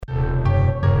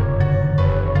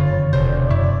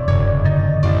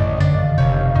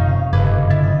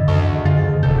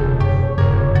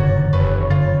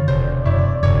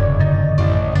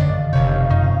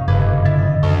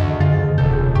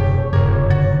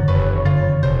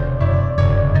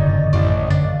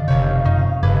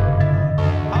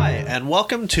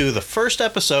welcome to the first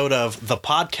episode of The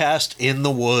Podcast in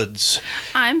the Woods.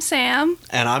 I'm Sam.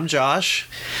 And I'm Josh.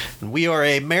 We are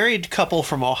a married couple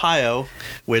from Ohio,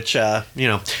 which,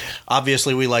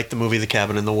 obviously we like the movie The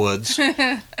Cabin in the Woods.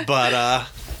 But,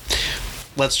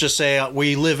 let's just say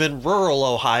we live in rural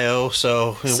Ohio,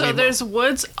 so there's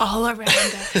woods all around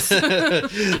us.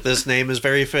 This name is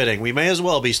very fitting. We may as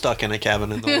well be stuck in a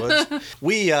cabin in the woods.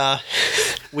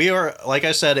 We are, like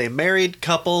I said, a married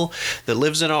couple that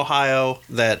lives in Ohio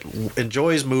that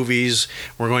enjoys movies.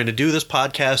 We're going to do this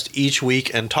podcast each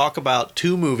week and talk about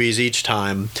 2 movies each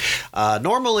time.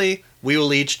 Normally, we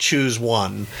will each choose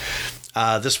one.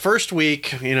 This first week,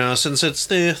 since it's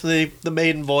the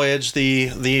maiden voyage,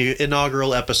 the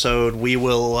inaugural episode, we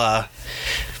will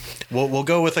we'll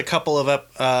go with a couple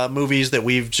of movies that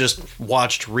we've just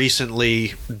watched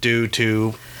recently due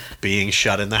to being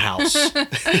shut in the house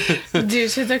due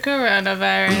to the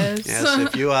coronavirus.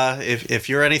 Yes, if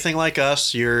you're anything like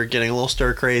us, you're getting a little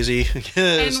stir crazy,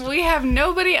 and we have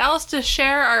nobody else to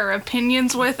share our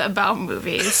opinions with about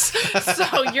movies.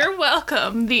 So you're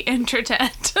welcome, the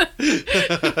internet.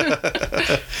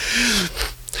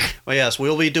 Well, yes,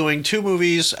 we'll be doing 2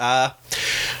 movies. The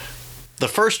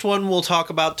first one we'll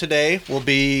talk about today will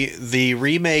be the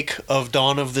remake of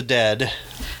Dawn of the Dead.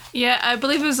 Yeah, I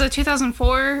believe it was a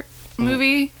 2004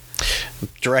 movie.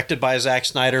 Directed by Zack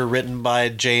Snyder, written by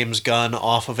James Gunn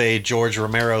off of a George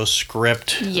Romero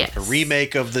script. Yes. A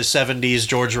remake of the 70s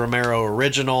George Romero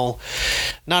original.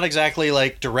 Not exactly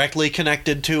directly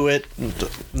connected to it.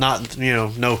 Not,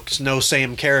 no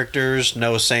same characters,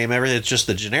 no same everything. It's just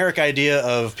the generic idea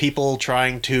of people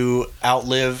trying to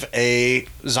outlive a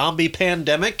zombie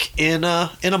pandemic in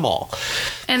a mall.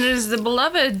 And it is the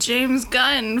beloved James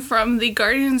Gunn from the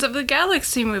Guardians of the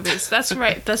Galaxy movies. That's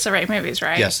right. That's the right movies,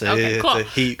 right? Yes. Okay, cool.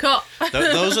 Cool.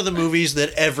 Those are the movies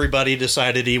that everybody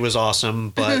decided he was awesome.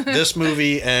 But this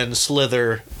movie and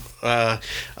Slither, a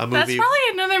movie. That's probably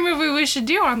another movie we should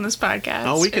do on this podcast.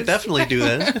 Oh, we could definitely do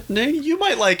that. You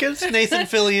might like it. It's Nathan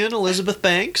Fillion, Elizabeth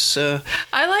Banks. I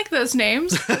like those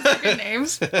names. Those are good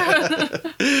names.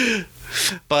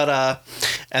 But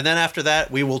and then after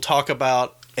that, we will talk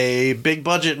about a big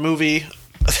budget movie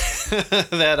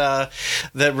that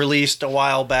released a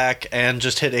while back and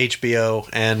just hit HBO,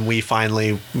 and we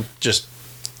finally just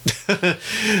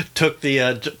took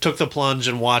the plunge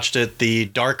and watched it. The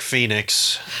Dark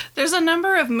Phoenix. There's a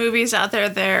number of movies out there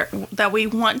that we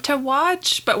want to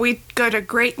watch, but we go to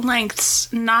great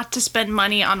lengths not to spend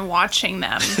money on watching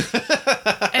them.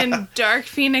 And Dark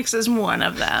Phoenix is one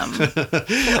of them,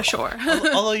 for sure.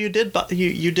 Although you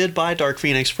did buy Dark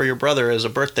Phoenix for your brother as a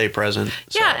birthday present.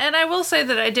 So. Yeah, and I will say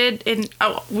that I did.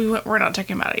 We're not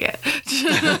talking about it yet.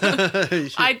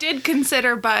 I did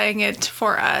consider buying it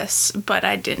for us, but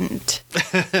I didn't.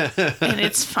 And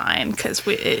it's fine because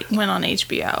it went on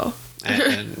HBO.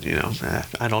 And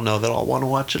I don't know that I'll want to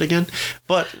watch it again,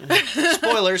 but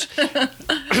spoilers.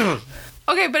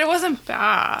 Okay, but it wasn't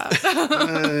bad.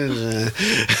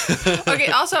 Okay,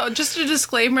 also, just a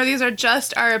disclaimer, these are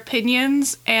just our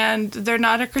opinions, and they're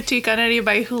not a critique on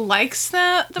anybody who likes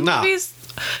the movies.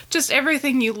 Just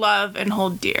everything you love and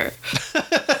hold dear.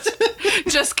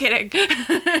 Just kidding.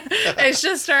 It's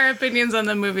just our opinions on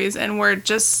the movies, and we're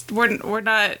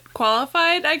not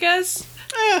qualified, I guess.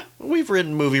 We've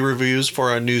written movie reviews for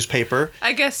our newspaper.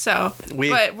 I guess so.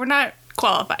 But we're not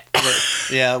qualified.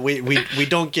 Yeah, we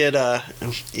don't get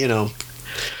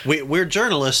we're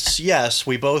journalists. Yes,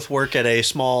 we both work at a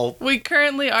small. We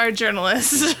currently are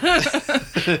journalists.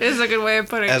 Is a good way of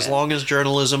putting it. As long as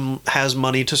journalism has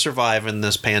money to survive in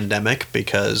this pandemic,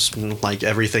 because like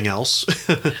everything else.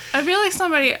 I feel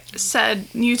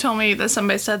like you told me that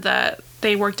somebody said that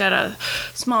they worked at a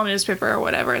small newspaper or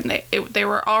whatever, and they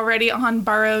were already on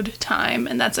borrowed time,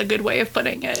 and that's a good way of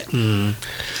putting it.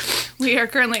 We are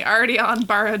currently already on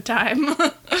borrowed time.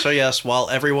 So yes, while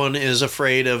everyone is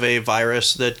afraid of a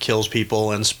virus that kills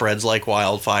people and spreads like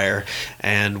wildfire,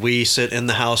 and we sit in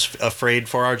the house afraid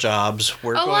for our jobs, a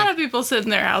lot of people sit in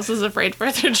their houses afraid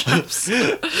for their jobs.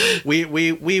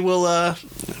 we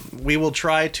will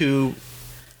try to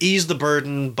ease the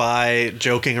burden by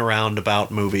joking around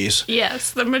about movies.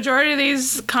 Yes, the majority of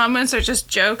these comments are just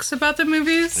jokes about the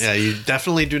movies. Yeah, you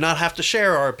definitely do not have to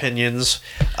share our opinions,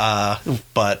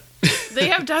 but... They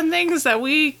have done things that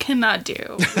we cannot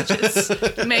do, which is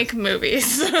make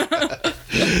movies.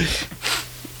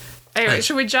 Anyway,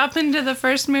 should we jump into the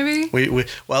first movie?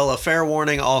 Well, a fair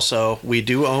warning also, we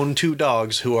do own 2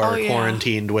 dogs who are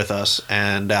quarantined with us,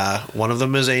 and one of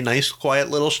them is a nice, quiet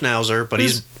little schnauzer, but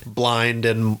he's blind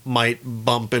and might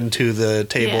bump into the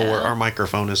table where our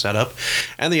microphone is set up.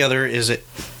 And the other is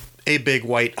a big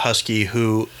white husky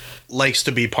who likes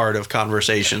to be part of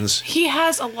conversations. He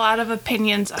has a lot of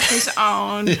opinions of his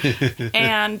own,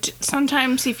 and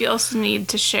sometimes he feels the need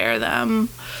to share them.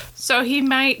 So he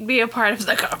might be a part of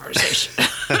the conversation.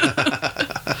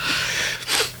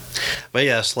 But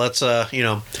yes, let's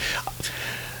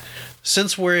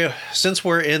since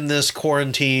we're in this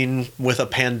quarantine with a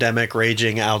pandemic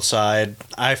raging outside,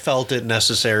 I felt it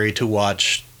necessary to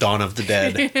watch Dawn of the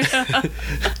Dead.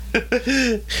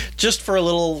 Just for a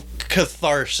little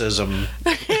catharsism.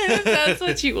 That's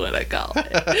what you want to call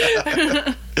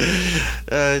it.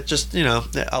 Just,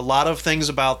 a lot of things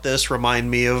about this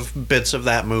remind me of bits of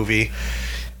that movie.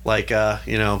 Like,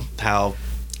 how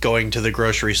going to the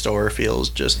grocery store feels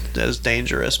just as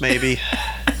dangerous, maybe.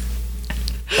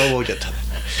 But we'll get to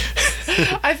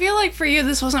that. I feel like for you,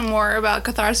 this wasn't more about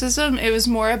catharsism. It was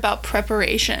more about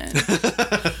preparation.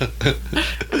 I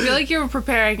feel like you were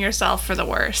preparing yourself for the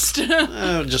worst.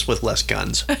 Just with less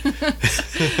guns.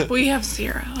 We have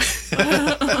 0.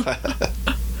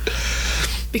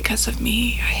 Because of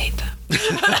me, I hate them.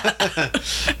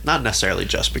 Not necessarily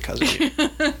just because of you.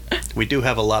 We do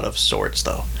have a lot of swords,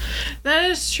 though. That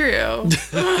is true.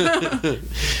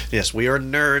 Yes, we are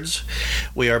nerds.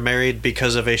 We are married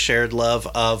because of a shared love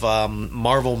of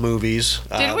Marvel movies.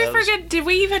 Did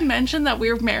we even mention that we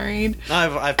were married?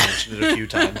 I've mentioned it a few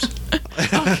times.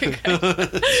 Okay,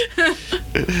 good.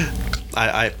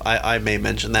 I may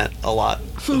mention that a lot.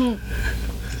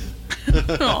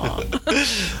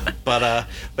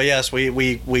 But yes,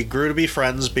 we grew to be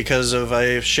friends because of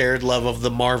a shared love of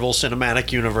the Marvel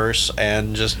Cinematic Universe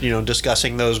and just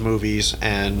discussing those movies,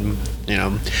 and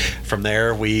from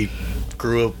there we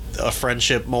grew a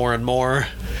friendship more and more.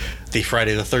 The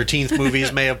Friday the 13th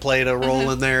movies may have played a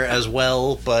role in there as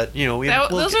well, but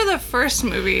those are the first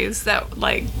movies that,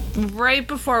 like, right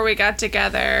before we got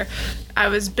together, I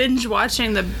was binge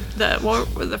watching the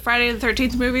Friday the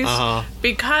 13th movies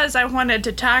because I wanted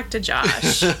to talk to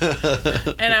Josh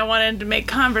and I wanted to make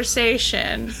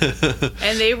conversation,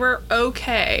 and they were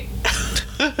okay.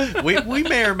 we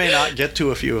may or may not get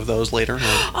to a few of those later on.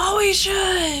 Oh, we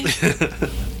should.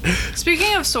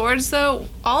 Speaking of swords, though,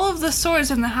 all of the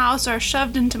swords in the house are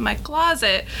shoved into my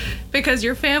closet because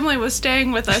your family was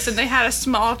staying with us and they had a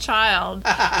small child.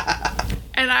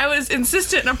 And I was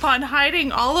insistent upon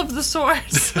hiding all of the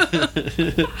swords.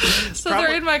 So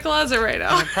they're in my closet right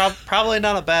now. Probably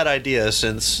not a bad idea,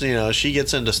 since, she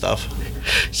gets into stuff.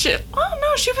 Oh,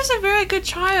 no, she was a very good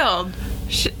child.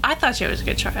 I thought she was a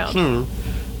good child.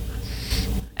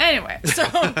 Anyway, so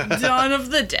Dawn of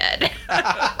the Dead.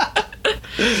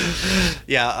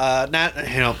 Yeah,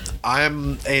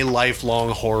 I'm a lifelong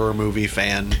horror movie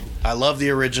fan. I love the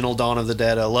original Dawn of the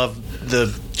Dead. I love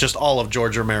just all of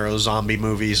George Romero's zombie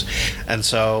movies. And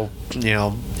so,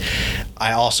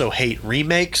 I also hate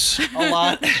remakes a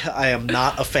lot. I am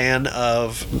not a fan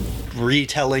of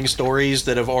retelling stories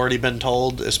that have already been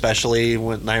told, especially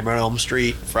with Nightmare on Elm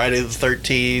Street, Friday the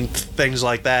 13th, things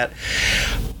like that.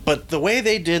 But the way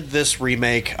they did this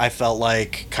remake, I felt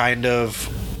like kind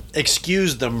of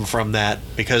excused them from that,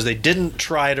 because they didn't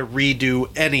try to redo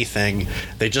anything.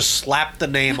 They just slapped the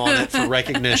name on it for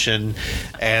recognition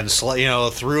and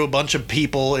threw a bunch of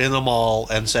people in the mall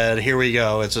and said, here we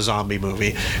go, it's a zombie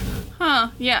movie.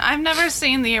 Yeah, I've never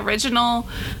seen the original.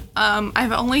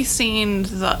 I've only seen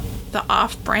the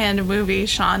off-brand movie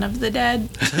Shaun of the Dead.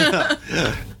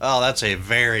 Oh, that's a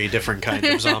very different kind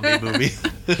of zombie movie.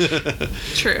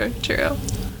 True.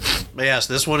 But yes,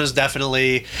 this one is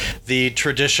definitely the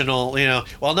traditional,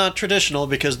 not traditional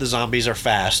because the zombies are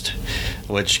fast,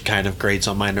 which kind of grates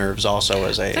on my nerves also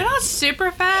as a They're not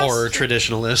super fast. horror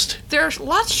traditionalist. They're a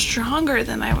lot stronger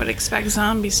than I would expect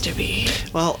zombies to be.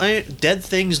 Well, dead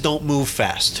things don't move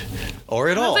fast. Or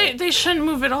at all. They shouldn't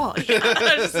move at all.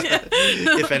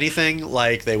 If anything,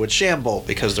 like, they would shamble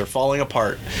because they're falling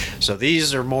apart. So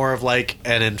these are more of like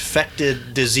an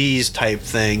infected disease type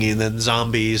thing, and then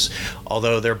zombies,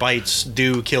 although their bites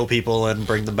do kill people and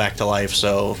bring them back to life.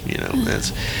 So,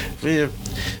 it's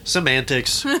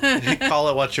semantics. Call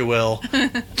it what you will.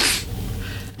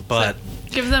 But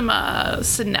give them a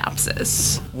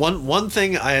synopsis. One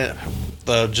thing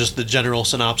just the general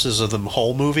synopsis of the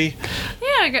whole movie.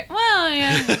 Yeah,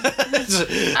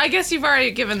 I guess you've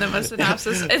already given them a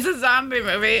synopsis. It's a zombie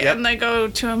movie, yep. And they go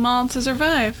to a mall to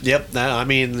survive. Yep,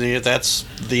 that's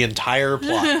the entire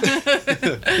plot.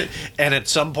 And at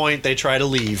some point, they try to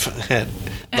leave the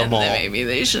mall. And maybe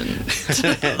they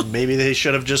shouldn't. And maybe they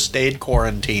should have just stayed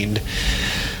quarantined.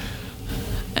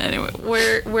 Anyway,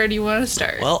 where do you want to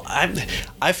start? Well,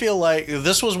 I feel like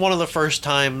this was one of the first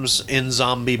times in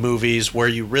zombie movies where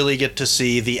you really get to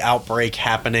see the outbreak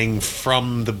happening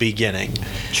from the beginning.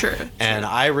 True. And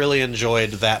I really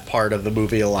enjoyed that part of the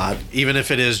movie a lot, even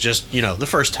if it is just, the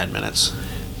first 10 minutes.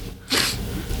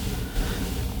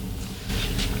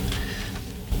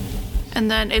 And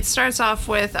then it starts off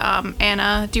with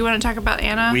Anna. Do you want to talk about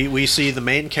Anna? We see the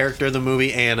main character of the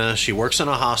movie, Anna. She works in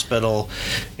a hospital.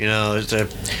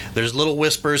 There's little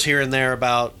whispers here and there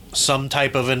about some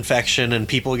type of infection and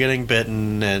people getting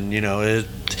bitten, and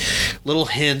little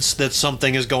hints that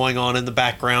something is going on in the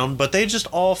background, but they just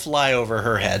all fly over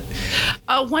her head.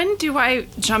 When do I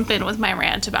jump in with my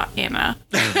rant about Anna?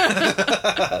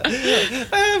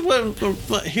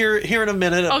 Here in a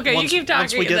minute. Okay, you keep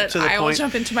talking, then I will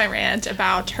jump into my rant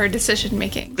about her decision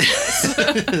making.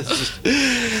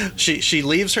 She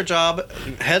leaves her job,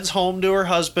 heads home to her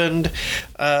husband,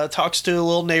 talks to a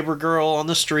little neighbor girl on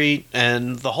the street,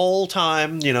 and the whole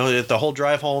time, the whole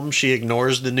drive home, she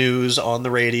ignores the news on the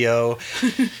radio.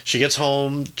 She gets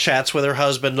home, chats with her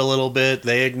husband a little bit.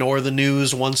 They ignore the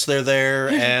news once they're there,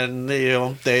 and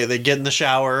they get in the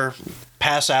shower,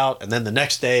 pass out, and then the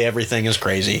next day everything is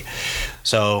crazy.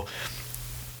 So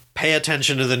pay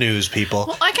attention to the news, people.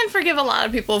 Well, I can forgive a lot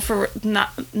of people for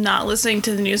not listening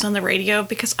to the news on the radio,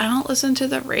 because I don't listen to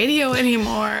the radio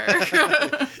anymore.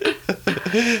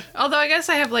 Although I guess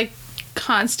I have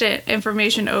constant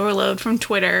information overload from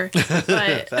Twitter,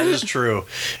 but that is true.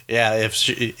 Yeah, if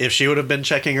she would have been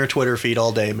checking her Twitter feed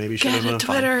all day, maybe she would have been a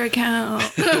Twitter account.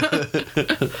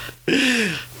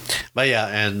 But yeah,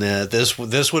 and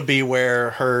this would be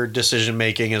where her decision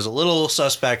making is a little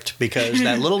suspect, because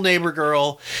that little neighbor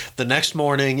girl the next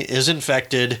morning is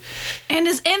infected and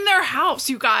is in their house.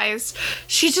 You guys,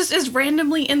 she just is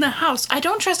randomly in the house. I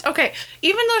don't trust. Okay,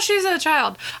 even though she's a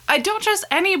child, I don't trust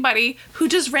anybody who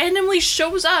just randomly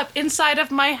shows up inside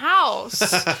of my house,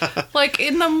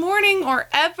 in the morning or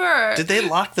ever. Did they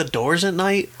lock the doors at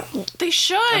night? They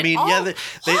should. I mean,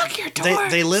 lock your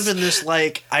doors. They live in this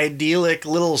idyllic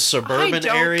little suburban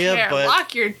area, care. But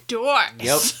lock your doors.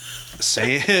 Yep.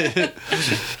 Say it.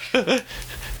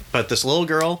 But this little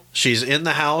girl, she's in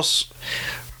the house.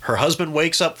 Her husband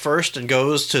wakes up first and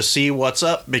goes to see what's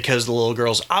up, because the little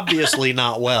girl's obviously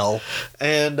not well.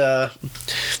 And,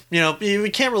 we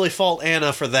can't really fault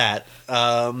Anna for that.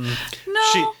 No.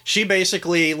 She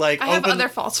basically, I have other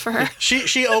faults for her.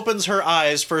 She opens her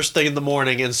eyes first thing in the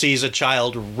morning and sees a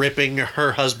child ripping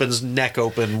her husband's neck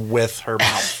open with her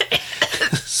mouth.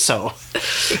 So...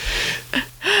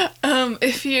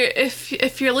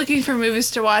 if you're looking for movies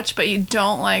to watch but you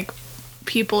don't like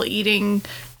people eating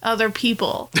other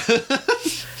people,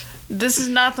 this is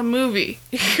not the movie.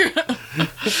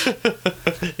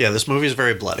 Yeah, this movie is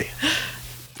very bloody,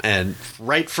 and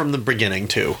right from the beginning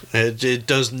too. It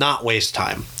does not waste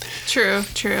time. True.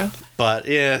 But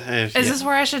yeah, is this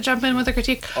where I should jump in with a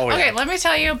critique? Oh, yeah. Okay, let me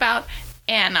tell you about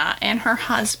Anna and her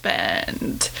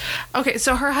husband. Okay,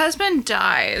 so her husband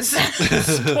dies.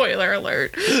 Spoiler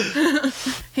alert.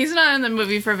 He's not in the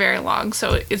movie for very long,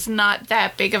 so it's not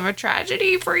that big of a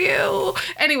tragedy for you.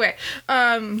 Anyway,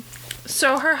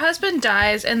 so her husband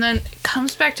dies and then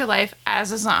comes back to life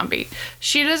as a zombie.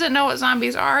 She doesn't know what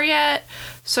zombies are yet,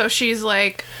 so she's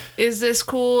like, is this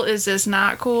cool? Is this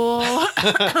not cool?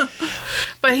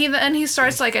 But he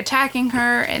starts attacking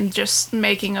her and just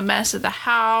making a mess of the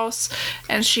house,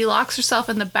 and she locks herself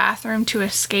in the bathroom to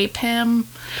escape him.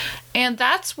 And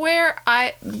that's where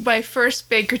my first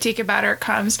big critique about her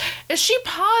comes, is she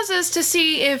pauses to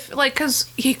see if,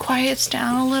 because he quiets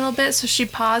down a little bit, so she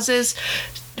pauses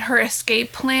her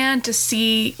escape plan to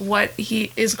see what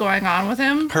is going on with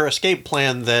him. Her escape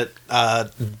plan that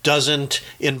doesn't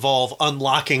involve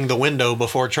unlocking the window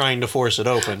before trying to force it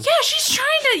open. Yeah, she's trying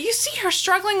to. You see her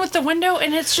struggling with the window,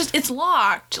 and it's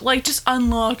locked. Just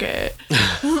unlock it.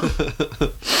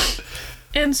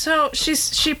 And so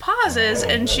she pauses,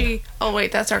 and she. Oh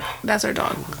wait, that's our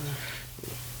dog.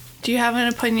 Do you have an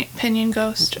opinion,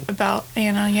 Ghost, about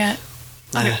Anna yet?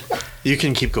 Okay. You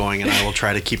can keep going, and I will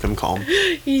try to keep him calm.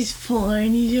 He's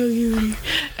fine. He's so cute.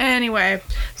 Anyway,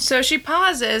 so she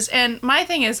pauses, and my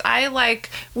thing is,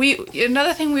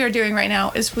 another thing we are doing right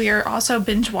now is we are also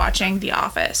binge watching The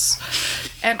Office,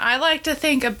 and I like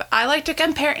to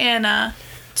compare Anna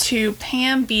to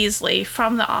Pam Beasley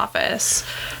from The Office,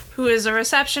 who is a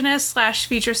receptionist /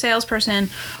 feature salesperson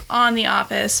on The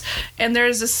Office. And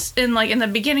there's this, in the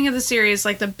beginning of the series,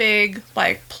 the big,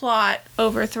 plot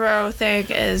overthrow thing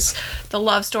is the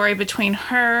love story between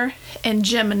her and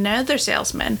Jim, another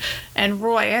salesman, and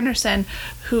Roy Anderson,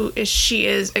 who she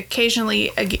is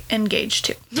occasionally engaged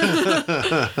to.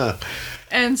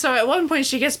 And so at one point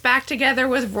she gets back together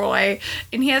with Roy,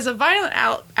 and he has a violent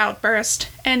outburst.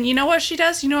 And you know what she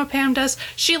does? You know what Pam does?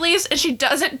 She leaves and she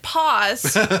doesn't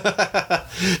pause.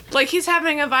 Like he's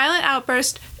having a violent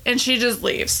outburst, and she just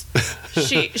leaves.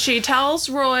 She tells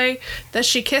Roy that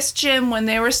she kissed Jim when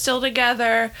they were still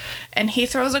together, and he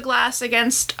throws a glass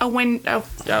against a window,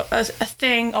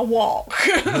 a wall.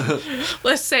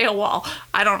 Let's say a wall.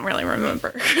 I don't really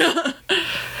remember.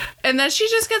 And then she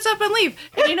just gets up and leaves.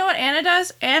 And you know what Anna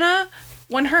does? Anna,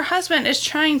 when her husband is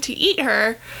trying to eat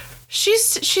her, she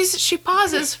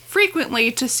pauses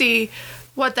frequently to see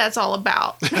what that's all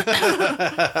about.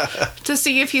 To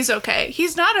see if he's okay.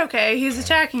 He's not okay. He's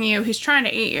attacking you. He's trying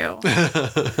to eat you.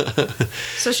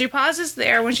 So she pauses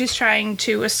there when she's trying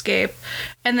to escape.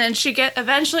 And then she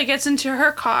eventually gets into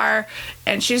her car,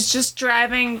 and she's just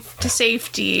driving to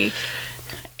safety.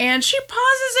 And she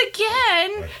pauses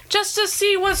again just to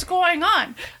see what's going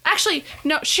on. Actually,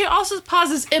 no, she also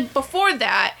pauses it before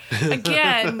that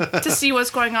again to see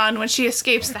what's going on when she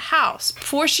escapes the house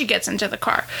before she gets into the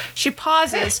car. She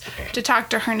pauses to talk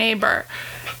to her neighbor.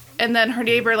 And then her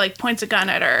neighbor, like, points a gun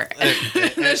at her.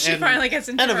 And then she finally gets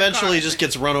into her car. And eventually just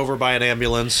gets run over by an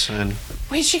ambulance. And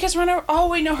wait, she gets run over? Oh,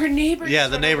 wait, no, her neighbor Yeah,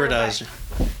 the neighbor does.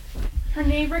 Her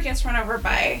neighbor gets run over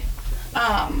by...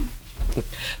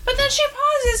 But then she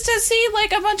pauses to see,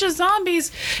 like, a bunch of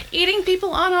zombies eating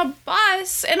people on a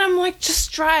bus, and I'm like,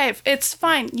 just drive. It's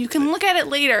fine. You can look at it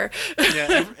later.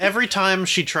 Yeah, every time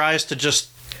she tries to just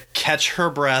catch her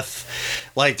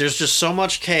breath, like, there's just so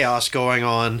much chaos going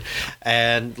on,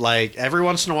 and, like, every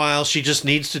once in a while she just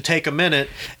needs to take a minute,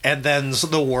 and then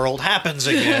the world happens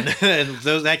again. And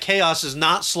that chaos is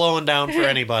not slowing down for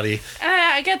anybody.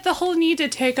 I get the whole need to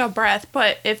take a breath,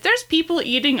 but if there's people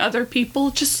eating other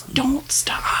people, just don't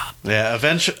stop. Yeah,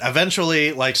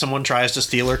 eventually, like, someone tries to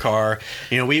steal her car.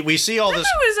 You know, we see all this...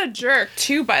 He was a jerk,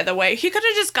 too, by the way. He could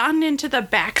have just gotten into the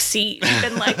back seat and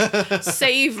been like,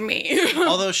 save me.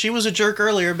 Although she was a jerk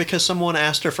earlier because someone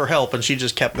asked her for help and she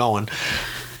just kept going.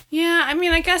 Yeah, I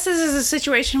mean, I guess this is a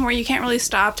situation where you can't really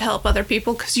stop to help other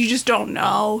people because you just don't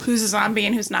know who's a zombie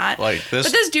and who's not. Like this.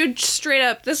 But this dude straight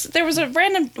up, there was a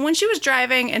random, when she was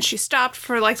driving and she stopped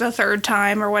for like the third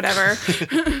time or whatever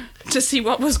to see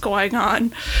what was going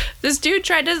on. This dude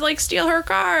tried to like steal her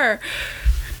car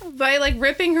by like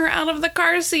ripping her out of the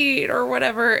car seat or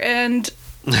whatever, and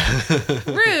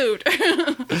rude.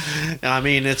 I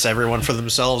mean, it's everyone for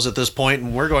themselves at this point,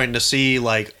 and we're going to see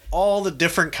like all the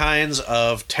different kinds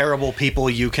of terrible people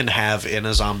you can have in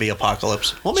a zombie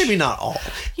apocalypse. Well, maybe not all.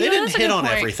 They didn't hit on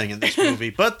everything in this movie,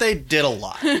 but they did a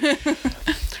lot.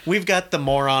 We've got the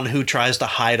moron who tries to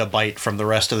hide a bite from the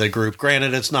rest of the group.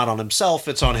 Granted, it's not on himself,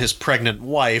 it's on his pregnant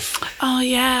wife. Oh,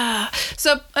 yeah.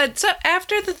 So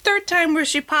after the third time where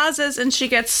she pauses and she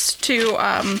gets to,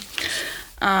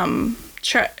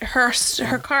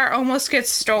 her car almost gets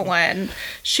stolen.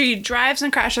 She drives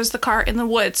and crashes the car in the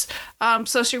woods.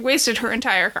 So she wasted her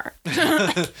entire car.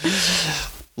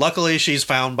 Luckily, she's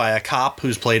found by a cop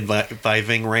who's played by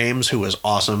Ving Rhames, who is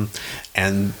awesome.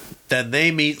 And then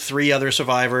they meet 3 other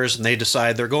survivors, and they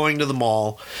decide they're going to the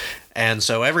mall. And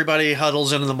so everybody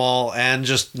huddles into the mall, and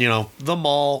just, you know, the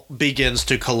mall begins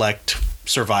to collect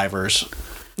survivors.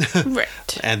 Right.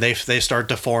 And they start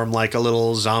to form like a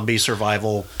little zombie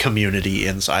survival community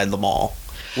inside the mall,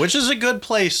 which is a good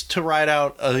place to ride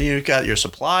out. You got your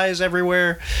supplies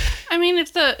everywhere. I mean,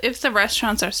 if the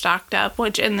restaurants are stocked up,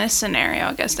 which in this scenario,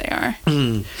 I guess they are.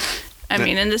 I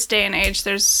mean, in this day and age,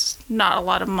 there's not a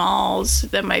lot of malls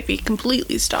that might be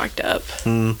completely stocked up.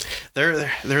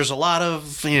 There's a lot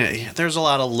of there's a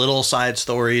lot of little side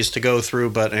stories to go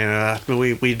through, but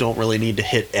we don't really need to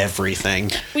hit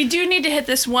everything. We do need to hit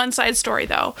this one side story,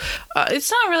 though. It's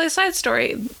not really a side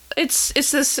story. It's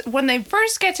this: when they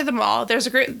first get to the mall, there's a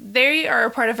group. They are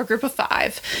a part of a group of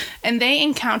 5, and they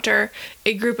encounter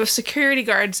a group of security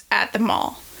guards at the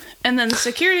mall, and then the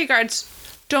security guards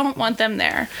don't want them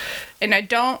there. And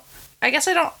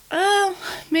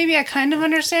maybe I kind of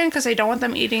understand, because they don't want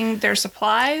them eating their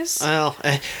supplies. Well,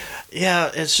 yeah,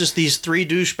 it's just these 3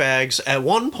 douchebags. At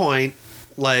one point,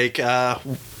 like,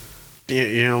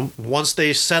 once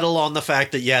they settle on the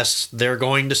fact that, yes, they're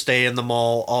going to stay in the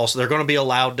mall, also, they're going to be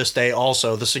allowed to stay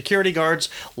also, the security guards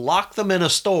lock them in a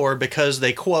store because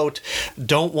they, quote,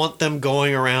 don't want them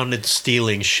going around and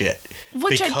stealing shit.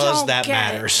 Which because that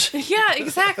matters. Yeah,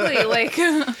 exactly. Like,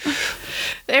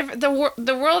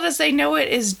 the world as they know it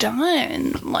is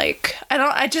done. Like,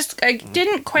 I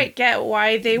didn't quite get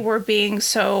why they were being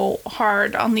so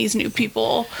hard on these new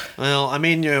people. Well, I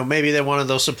mean, maybe they wanted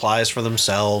those supplies for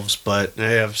themselves, but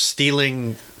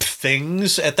stealing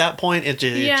things at that point, it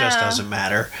just doesn't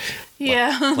matter.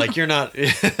 Yeah. Like you're not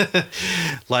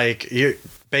like you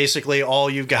basically all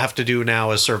you have to do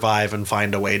now is survive and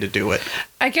find a way to do it.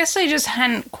 I guess they just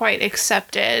hadn't quite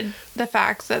accepted the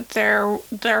fact that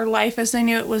their life as they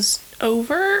knew it was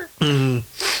over. Mm-hmm.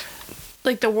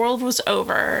 Like the world was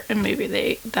over, and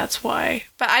maybe that's why.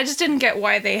 But I just didn't get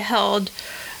why they held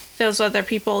those other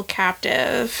people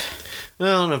captive.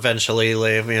 Well, and eventually,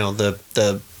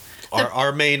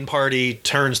 our main party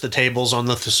turns the tables on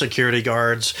the security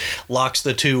guards, locks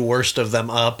the two worst of them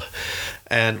up,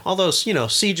 and although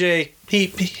CJ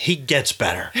he gets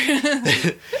better.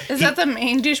 Is that the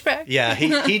main douchebag? Yeah,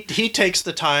 he takes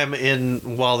the time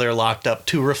while they're locked up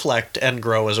to reflect and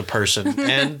grow as a person,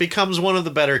 and becomes one of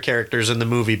the better characters in the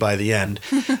movie by the end.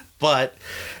 But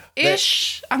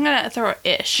I'm gonna throw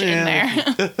ish in there.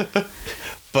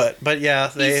 But yeah,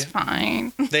 he's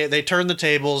fine. They turn the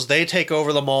tables. They take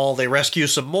over the mall. They rescue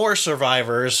some more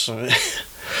survivors.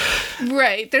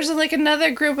 Right. There's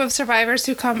another group of survivors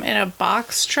who come in a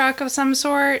box truck of some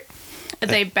sort.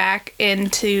 They back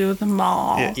into the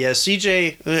mall. Yeah,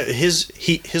 CJ,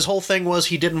 his whole thing was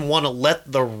he didn't want to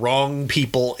let the wrong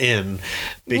people in.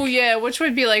 Well, yeah, which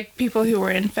would be like people who were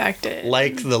infected.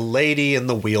 Like the lady in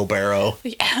the wheelbarrow.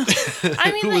 Yeah.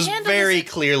 I mean, who was very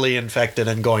clearly infected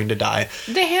and going to die.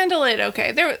 They handle it okay.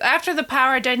 After the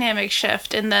power dynamic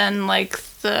shift, and then like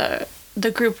the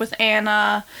group with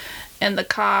Anna and the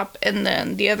cop, and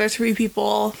then the other three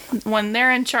people, when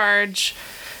they're in charge,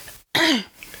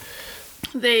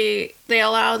 they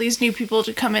allow these new people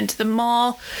to come into the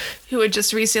mall who had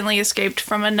just recently escaped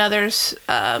from another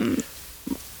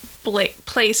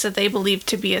place that they believe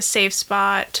to be a safe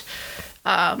spot.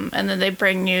 And then they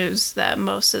bring news that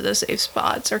most of the safe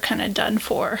spots are kind of done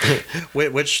for.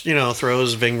 Which,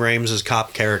 throws Ving Rhames'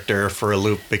 cop character for a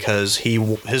loop, because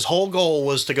his whole goal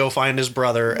was to go find his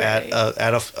brother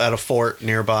at a fort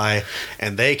nearby,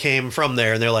 and they came from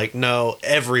there, and they're like, no,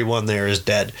 everyone there is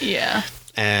dead. Yeah.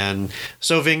 And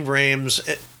so Ving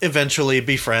Rhames eventually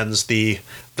befriends the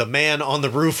man on the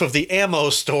roof of the ammo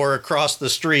store across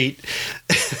the street.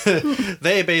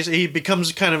 He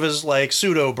becomes kind of his like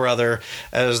pseudo brother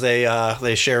as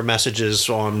they share messages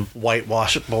on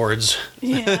whitewash boards.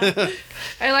 Yeah.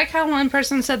 I like how one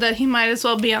person said that he might as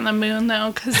well be on the moon,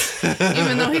 though, because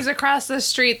even though he's across the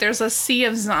street, there's a sea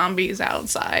of zombies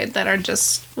outside that are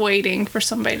just waiting for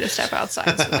somebody to step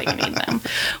outside so they can eat them.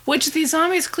 Which these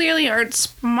zombies clearly aren't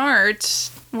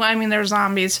smart. Well, I mean, they're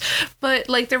zombies, but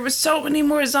like there were so many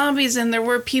more zombies and there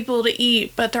were people to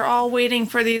eat, but they're all waiting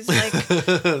for these like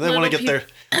they want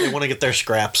to get their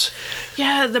scraps.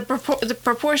 Yeah, the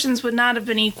proportions would not have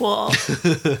been equal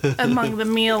among the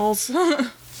meals.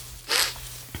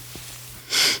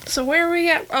 So where are we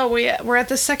at? Oh, we're at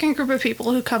the second group of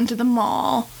people who come to the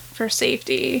mall for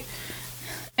safety,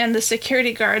 and the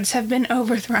security guards have been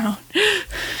overthrown.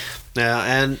 Yeah,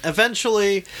 and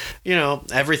eventually,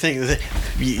 everything...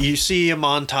 You see a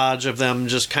montage of them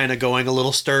just kind of going a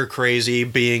little stir-crazy,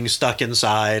 being stuck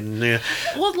inside. And,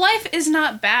 Well, life is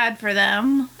not bad for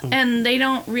them, and they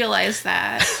don't realize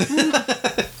that.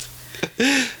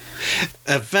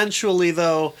 Eventually,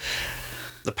 though,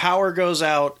 the power goes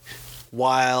out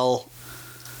while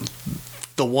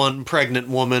the one pregnant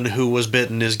woman who was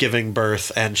bitten is giving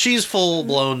birth, and she's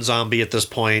full-blown zombie at this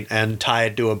point and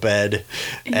tied to a bed.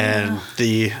 Yeah.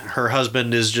 And her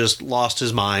husband is just lost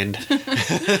his mind.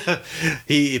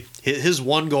 His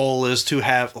one goal is to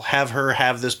have her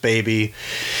have this baby,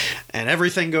 and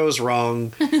everything goes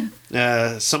wrong.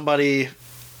 Somebody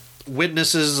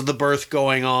witnesses the birth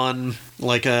going on,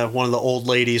 like one of the old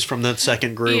ladies from that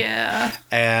second group. Yeah.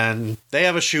 And they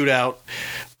have a shootout.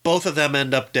 Both of them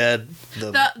end up dead.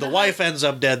 The wife ends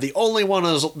up dead. The only one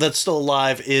that's still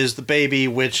alive is the baby,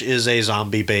 which is a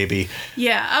zombie baby.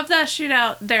 Yeah, of that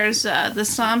shootout, there's the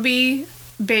zombie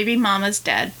baby mama's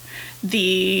dead.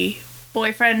 The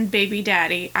boyfriend baby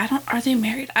daddy. Are they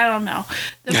married? I don't know.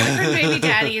 The boyfriend baby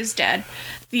daddy is dead.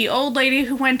 The old lady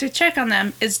who went to check on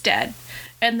them is dead.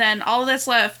 And then all that's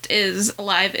left is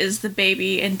alive is the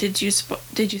baby. And did you say?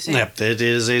 Yep, it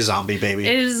is a zombie baby.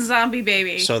 It is a zombie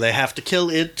baby. So they have to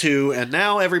kill it too, and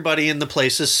now everybody in the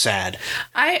place is sad.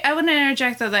 I want to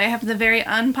interject, though, that I have the very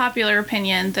unpopular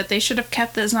opinion that they should have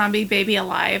kept the zombie baby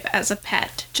alive as a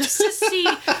pet, just to see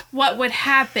what would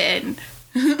happen.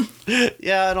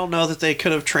 Yeah, I don't know that they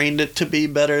could have trained it to be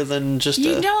better than just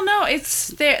You don't know.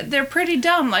 They're pretty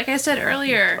dumb, like I said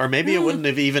earlier. Or maybe it wouldn't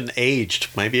have even aged.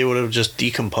 Maybe it would have just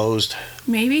decomposed.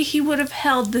 Maybe he would have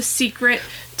held the secret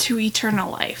to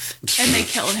eternal life, and they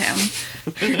killed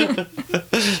him.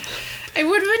 It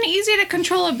would have been easy to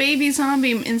control a baby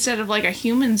zombie instead of like a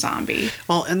human zombie.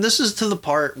 Well, and this is to the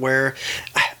part where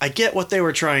I get what they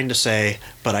were trying to say,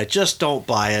 but I just don't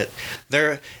buy it.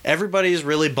 Everybody's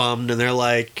really bummed, and they're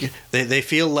like, they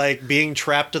feel like being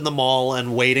trapped in the mall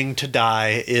and waiting to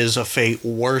die is a fate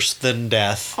worse than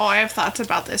death. Oh, I have thoughts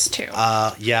about this too.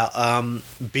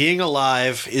 Being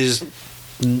alive is,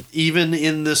 even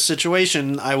in this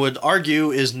situation, I would argue,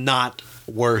 is not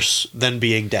worse than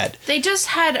being dead. They just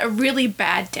had a really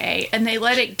bad day, and they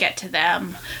let it get to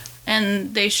them.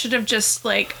 And they should have just,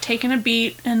 like, taken a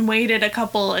beat and waited a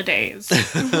couple of days.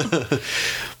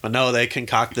 But no, they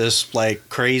concoct this, like,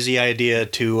 crazy idea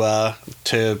to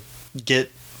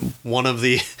get one of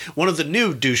the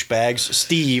new douchebags,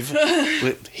 Steve.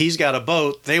 He's got a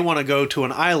boat. They want to go to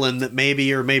an island that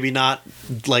maybe or maybe not,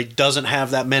 like, doesn't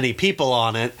have that many people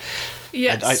on it.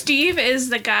 Yeah, Steve is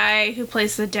the guy who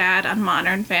plays the dad on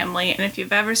Modern Family, and if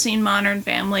you've ever seen Modern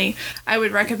Family, I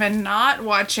would recommend not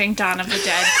watching Dawn of the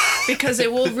Dead, because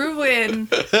it will ruin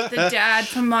the dad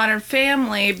from Modern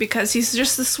Family, because he's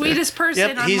just the sweetest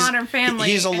person on Modern Family.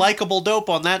 He's a likable dope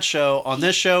on that show. On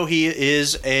this show, he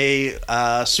is a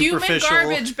superficial... Human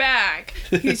garbage bag.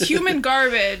 He's human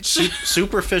garbage.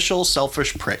 Superficial,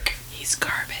 selfish prick. He's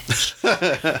garbage.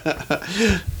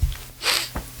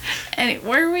 Anyway,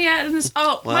 where are we at in this?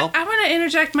 Oh, well, I want to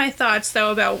interject my thoughts, though,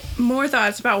 about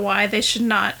why they should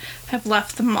not have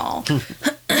left the mall.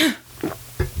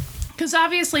 Because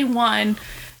obviously, one,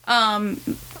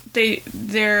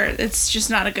 it's just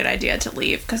not a good idea to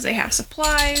leave, because they have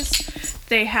supplies,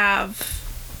 they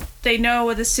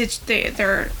know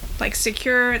they're like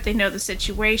secure, they know the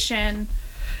situation,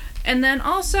 and then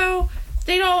also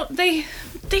they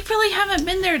really haven't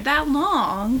been there that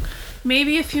long.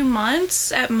 Maybe a few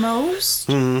months at most.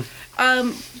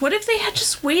 Mm-hmm. What if they had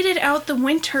just waited out the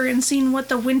winter and seen what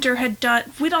the winter had done?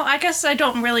 I guess I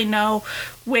don't really know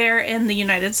where in the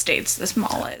United States this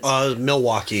mall is.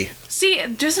 Milwaukee. See,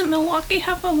 doesn't Milwaukee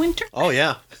have a winter? Oh,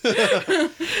 yeah. They should have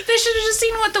just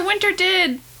seen what the winter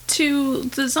did to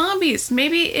the zombies.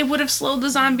 Maybe it would have slowed the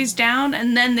zombies down,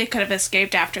 and then they could have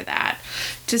escaped after that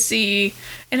to see.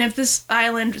 And if this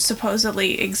island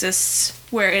supposedly exists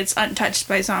where it's untouched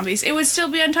by zombies, it would still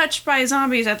be untouched by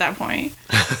zombies at that point.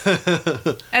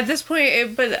 At this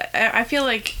point, but I feel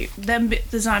like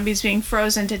the zombies being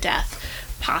frozen to death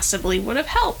possibly would have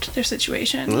helped their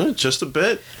situation. Just a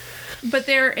bit. But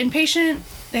they're impatient,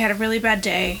 they had a really bad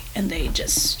day, and they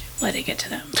just let it get to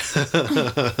them.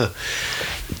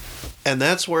 And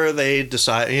that's where they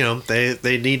decide,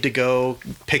 they need to go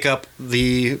pick up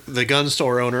the gun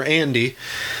store owner, Andy,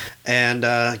 and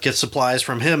get supplies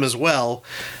from him as well.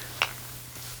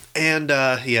 And,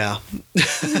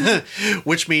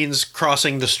 which means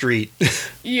crossing the street.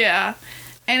 Yeah.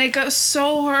 And it goes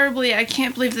so horribly, I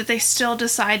can't believe that they still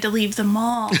decide to leave the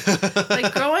mall.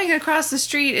 Like, going across the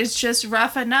street is just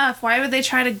rough enough. Why would they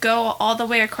try to go all the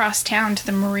way across town to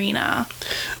the marina?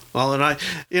 Well, and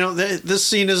this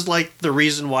scene is like the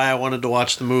reason why I wanted to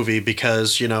watch the movie,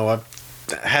 because,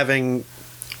 having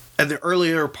at the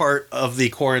earlier part of the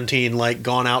quarantine, like,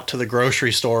 gone out to the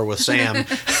grocery store with Sam,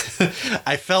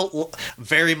 I felt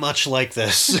very much like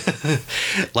this.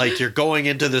 Like, you're going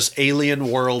into this alien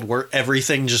world where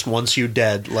everything just wants you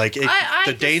dead. Like,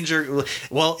 danger...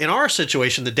 Well, in our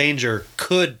situation, the danger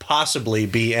could possibly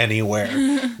be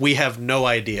anywhere. We have no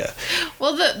idea.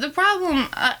 Well, the problem...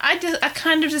 I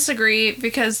kind of disagree,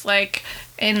 because, like...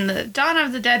 In the Dawn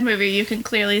of the Dead movie, you can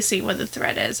clearly see what the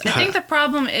threat is. I think the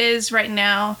problem is right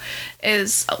now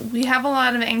is we have a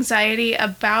lot of anxiety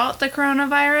about the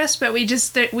coronavirus, but we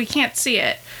can't see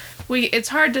it. It's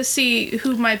hard to see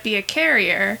who might be a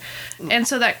carrier, and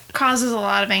so that causes a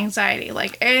lot of anxiety.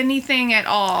 Like, anything at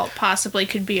all possibly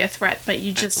could be a threat, but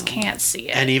you just can't see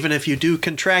it. And even if you do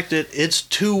contract it, it's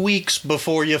 2 weeks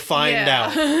before you find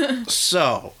out.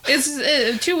 So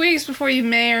it's 2 weeks before you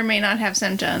may or may not have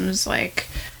symptoms. Like,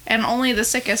 and only the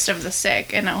sickest of the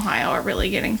sick in Ohio are really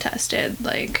getting tested.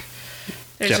 Like,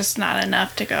 there's just not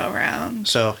enough to go around.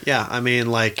 So yeah, I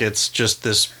mean, like, it's just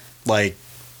this, like,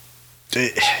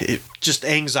 just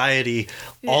anxiety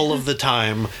all of the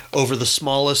time over the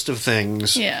smallest of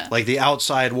things. Yeah. Like, the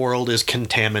outside world is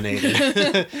contaminated.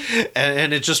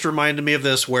 and it just reminded me of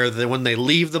this, where when they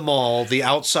leave the mall, the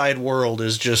outside world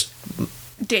is just...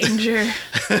 danger.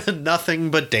 Nothing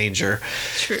but danger.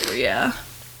 True, yeah.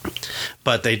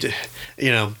 But they,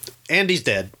 Andy's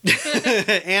dead.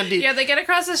 Andy. Yeah, they get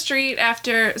across the street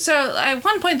after... So, at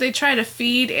one point, they try to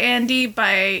feed Andy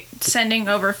by sending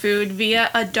over food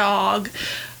via a dog,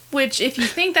 which, if you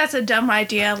think that's a dumb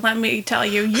idea, let me tell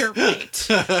you, you're right. It's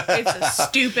a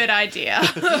stupid idea.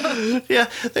 Yeah,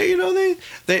 they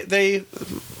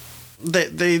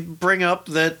bring up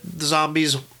that the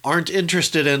zombies aren't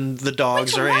interested in the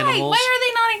dogs or animals. Why are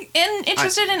they not...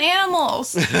 interested in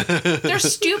animals. They're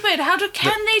stupid.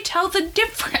 Can they tell the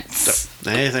difference?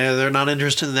 They're not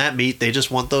interested in that meat. They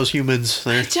just want those humans.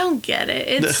 I don't get it.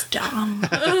 It's dumb.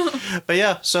 But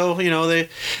yeah, so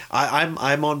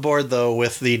I'm on board though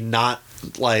with the not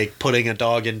like putting a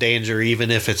dog in danger, even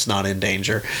if it's not in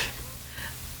danger.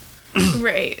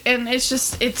 Right, and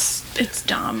it's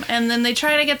dumb. And then they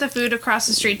try to get the food across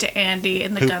the street to Andy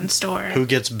in the gun store. Who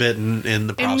gets bitten in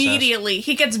the process. Immediately.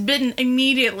 He gets bitten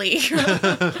immediately.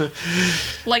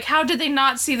 Like, how did they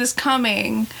not see this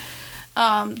coming?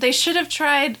 They should have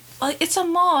tried... Like, it's a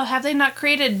mall. Have they not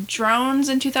created drones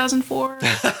in 2004?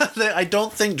 I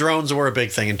don't think drones were a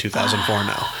big thing in 2004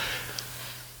 now.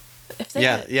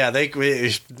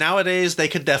 Nowadays, they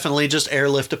could definitely just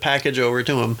airlift a package over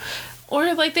to them.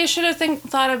 Or, like, they should have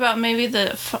thought about maybe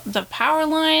the power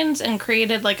lines and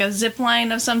created, like, a zip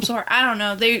line of some sort. I don't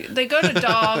know. They go to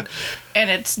dog, and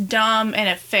it's dumb, and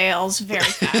it fails very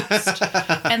fast.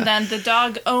 And then the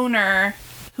dog owner,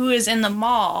 who is in the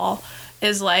mall,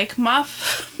 is like, my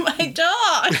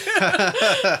dog!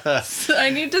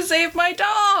 I need to save my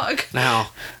dog! Now,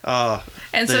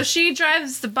 so she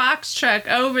drives the box truck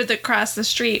across the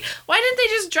street. Why didn't they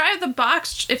just drive the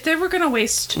box... If they were going to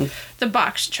waste the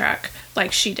box truck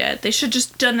like she did, they should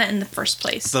just done that in the first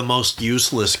place. The most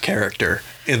useless character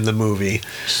in the movie.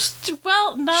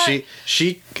 Well, not...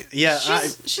 She's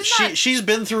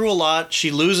been through a lot.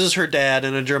 She loses her dad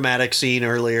in a dramatic scene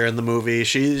earlier in the movie.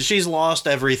 She's lost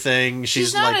everything.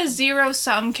 She's not like a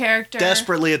zero-sum character.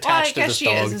 Desperately attached to this dog.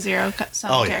 I guess she is a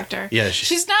zero-sum character. Yeah,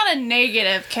 she's not a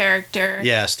negative character.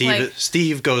 Yeah,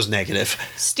 Steve goes negative.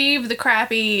 Steve, the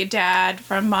crappy dad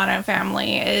from Modern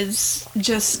Family, is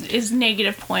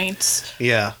negative points.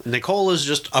 Yeah, Nicole is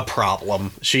just a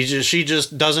problem. She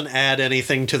just doesn't add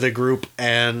anything to the group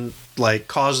and like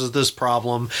causes this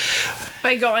problem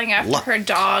by going after her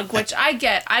dog, which I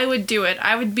get. I would do it.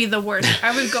 I would be the worst.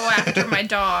 I would go after my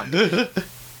dog.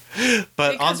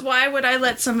 But because why would I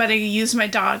let somebody use my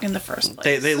dog in the first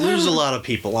place? They lose a lot of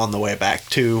people on the way back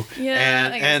too.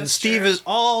 Yeah, and Steve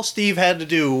had to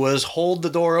do was hold the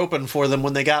door open for them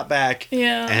when they got back.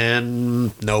 Yeah,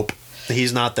 and nope.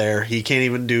 He's not there. He can't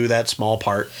even do that small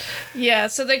part. Yeah,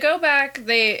 so they go back.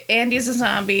 Andy's a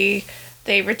zombie.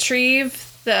 They retrieve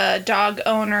the dog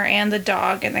owner and the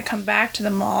dog, and they come back to the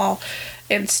mall.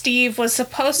 And Steve was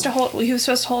supposed to hold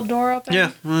the door open.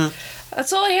 Yeah.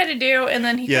 That's all he had to do, and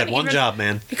then he had one job,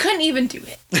 man. He couldn't even do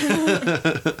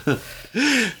it.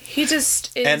 He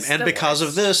just is and because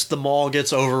of this, the mall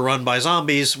gets overrun by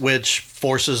zombies, which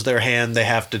forces their hand. They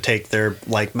have to take their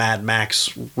like Mad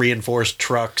Max reinforced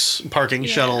trucks, parking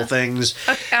shuttle things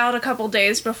out a couple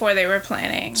days before they were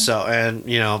planning. So, and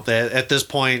at this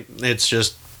point, it's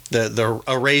just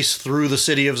a race through the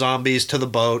city of zombies to the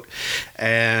boat,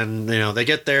 and they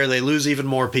get there, they lose even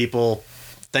more people.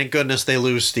 Thank goodness they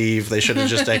lose Steve. They should have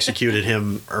just executed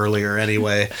him earlier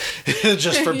anyway,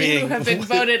 just for being... You have been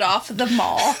voted off the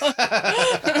mall.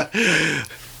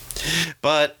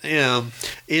 But,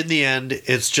 in the end,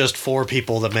 it's just 4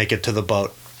 people that make it to the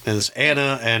boat. It's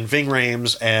Anna and Ving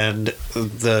Rhames and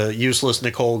the useless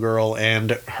Nicole girl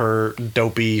and her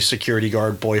dopey security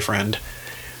guard boyfriend.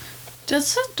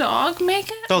 Does the dog make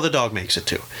it? Oh, the dog makes it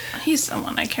too. He's the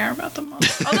one I care about the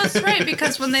most. Oh, that's right,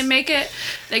 because when they make it,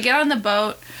 they get on the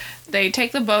boat, they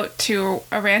take the boat to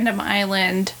a random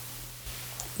island.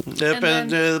 Yep,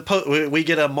 and we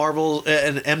get a an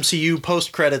MCU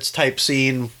post-credits type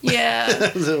scene.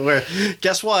 Yeah. Where,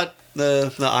 guess what?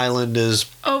 The island is...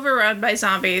 overrun by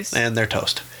zombies. And they're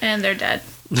toast. And they're dead.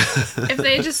 If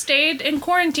they just stayed in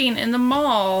quarantine in the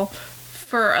mall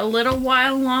for a little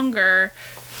while longer...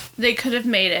 they could have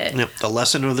made it. Yep. The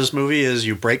lesson of this movie is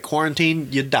you break quarantine,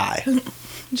 you die.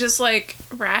 Just like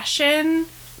ration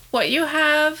what you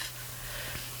have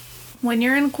when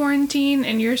you're in quarantine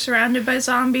and you're surrounded by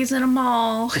zombies in a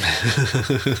mall.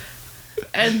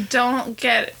 And don't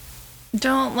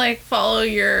follow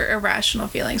your irrational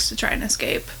feelings to try and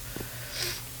escape.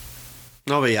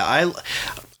 Oh, but yeah,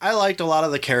 I liked a lot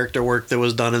of the character work that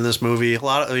was done in this movie. A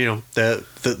lot of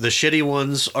the shitty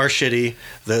ones are shitty.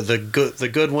 The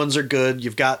good ones are good.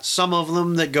 You've got some of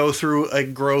them that go through a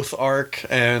growth arc,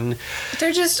 and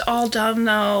they're just all dumb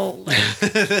though.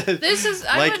 This is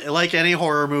like any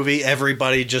horror movie.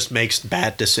 Everybody just makes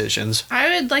bad decisions.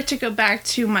 I would like to go back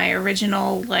to my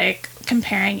original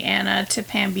comparing Anna to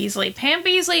Pam Beesly. Pam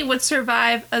Beesly would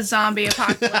survive a zombie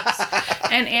apocalypse,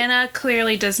 and Anna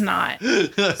clearly does not.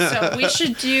 So we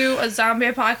should do a zombie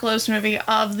apocalypse movie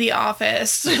of The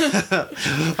Office.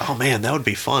 Oh man, that would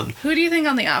be fun. Who do you think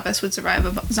on The Office would survive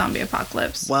a zombie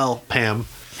apocalypse? Well, Pam.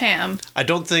 Pam. I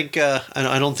don't think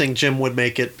Jim would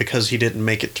make it because he didn't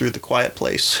make it through The Quiet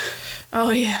Place. Oh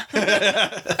yeah.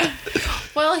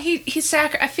 Well, I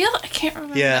can't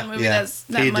remember that movie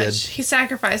that much. Did. He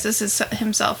sacrifices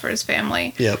himself for his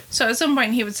family. Yep. So at some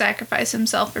point he would sacrifice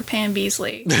himself for Pam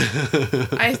Beesly.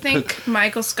 I think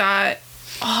Michael Scott.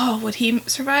 Oh, would he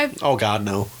survive? Oh God,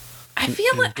 no. I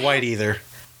feel like Dwight either.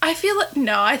 I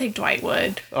think Dwight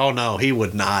would. Oh no, he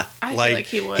would not. I feel like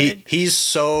he would. He's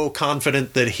so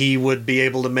confident that he would be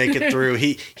able to make it through.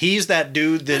 He's that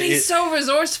dude that. But he's so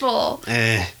resourceful.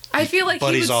 I feel like.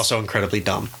 But he's also incredibly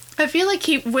dumb. I feel like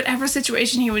whatever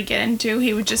situation he would get into,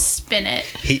 he would just spin it.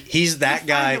 He's that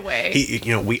guy.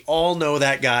 We all know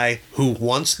that guy who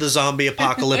wants the zombie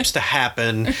apocalypse to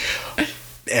happen,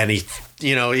 and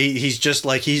he's just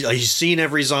like he's seen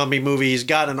every zombie movie. He's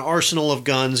got an arsenal of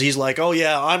guns. He's like, oh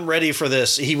yeah, I'm ready for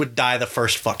this. He would die the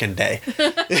first fucking day.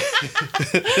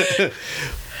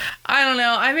 I don't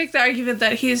know. I make the argument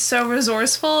that he's so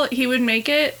resourceful, he would make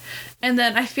it, and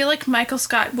then I feel like Michael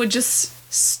Scott would just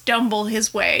stumble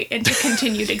his way into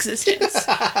continued existence.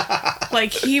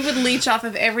 Like he would leech off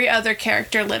of every other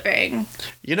character living.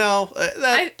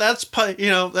 That's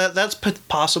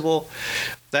possible.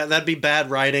 That'd be bad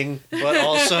writing, but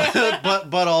also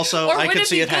but also I could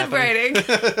see it happening.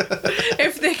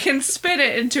 If they can spin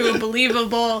it into a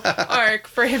believable arc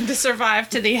for him to survive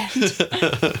to the end.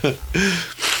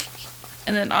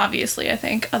 And then obviously I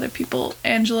think other people,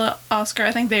 Angela, Oscar,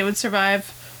 I think they would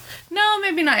survive. No,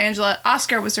 maybe not Angela.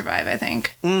 Oscar would survive, I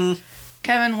think.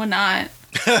 Kevin would not.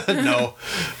 No.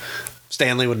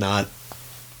 Stanley would not.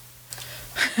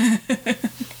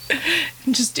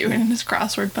 Just doing his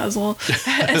crossword puzzle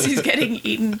as he's getting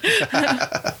eaten.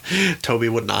 Toby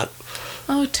would not.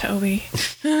 Oh, Toby.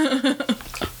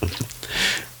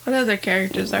 What other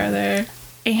characters are there?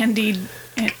 Andy.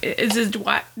 Is it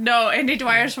Dwight? No, Andy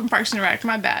Dwyer's from Parks and Rec.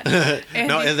 My bad.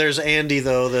 No, and there's Andy,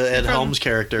 though, the Ed Helms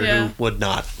character, who would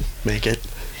not make it.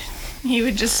 He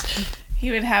would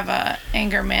have a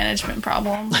anger management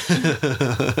problem.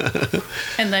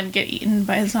 And then get eaten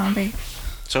by a zombie.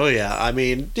 So, yeah, I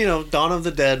mean, Dawn of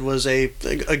the Dead was a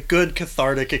good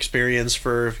cathartic experience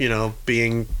for,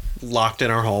 being locked in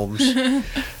our homes.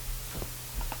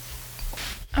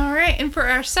 All right, and for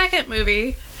our second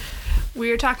movie, we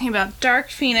are talking about Dark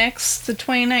Phoenix, the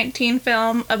 2019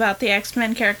 film about the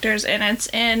X-Men characters, and it's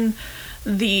in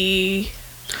the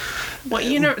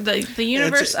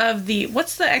universe of the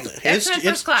what's the X-Men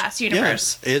First Class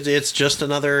universe? Yeah, it's just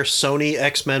another Sony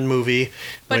X-Men movie,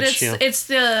 but it's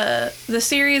the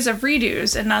series of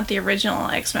redos and not the original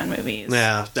X-Men movies.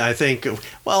 Yeah, I think.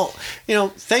 Well,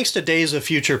 thanks to Days of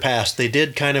Future Past, they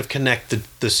did kind of connect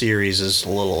the series a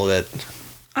little bit.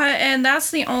 And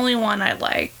that's the only one I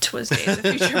liked was Days of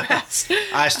Future Past.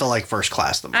 I still like First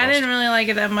Class the most. I didn't really like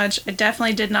it that much. I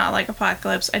definitely did not like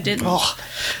Apocalypse. I didn't. Oh.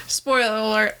 Spoiler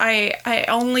alert. I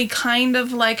only kind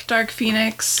of like Dark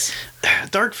Phoenix.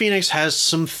 Dark Phoenix has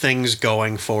some things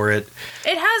going for it.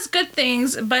 It has good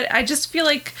things, but I just feel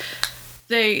like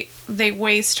they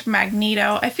waste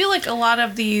Magneto. I feel like a lot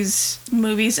of these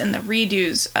movies and the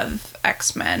redos of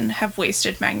X-Men have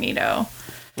wasted Magneto.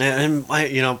 And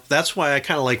that's why I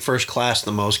kind of like First Class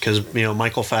the most, because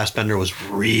Michael Fassbender was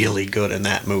really good in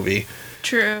that movie.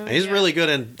 True. He's really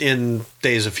good in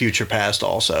Days of Future Past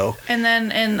also. And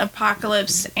then in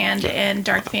Apocalypse and in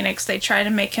Dark Phoenix, they try to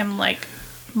make him like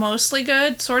mostly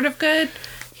good, sort of good.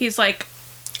 He's like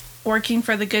working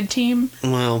for the good team.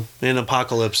 Well, in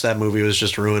Apocalypse, that movie was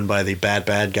just ruined by the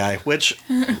bad guy, which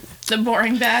the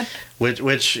boring bad. Which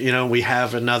we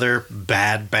have another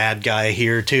bad guy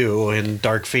here too in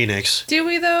Dark Phoenix. Do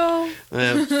we though?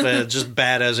 Just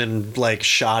bad as in like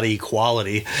shoddy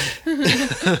quality.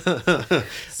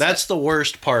 That's the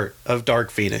worst part of Dark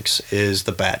Phoenix is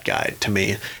the bad guy to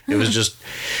me. It was just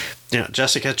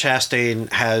Jessica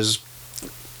Chastain has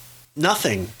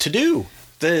nothing to do.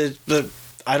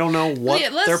 I don't know what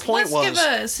their point was. Let's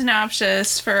give a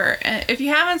synopsis for if you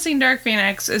haven't seen Dark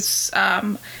Phoenix. It's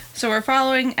so we're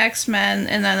following X-Men,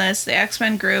 and then it's the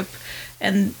X-Men group,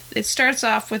 and it starts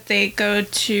off with they go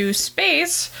to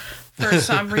space for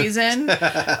some reason. They've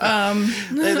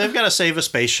got to save a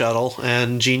space shuttle,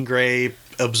 and Jean Grey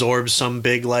absorbs some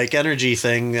big like energy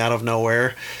thing out of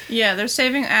nowhere. Yeah, they're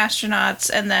saving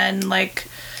astronauts, and then like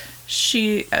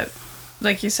she,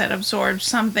 like you said, absorbs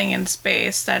something in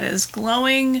space that is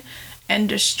glowing and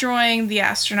destroying the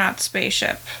astronaut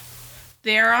spaceship.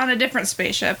 They are on a different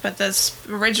spaceship, but this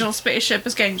original spaceship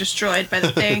is getting destroyed by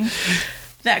the thing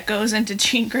that goes into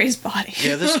Jean Grey's body.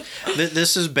 Yeah,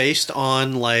 this is based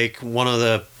on like one of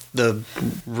the the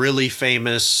really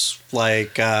famous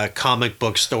like comic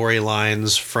book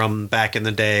storylines from back in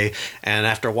the day. And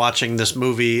after watching this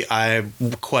movie, I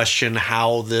question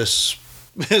how this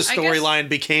storyline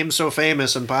became so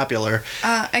famous and popular.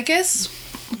 I guess,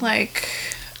 like,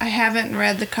 I haven't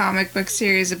read the comic book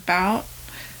series about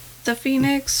the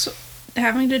Phoenix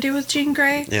having to do with Jean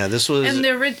Grey. Yeah, this was in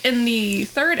the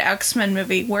third X-Men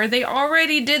movie, where they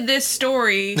already did this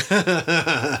story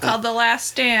called The Last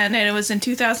Stand, and it was in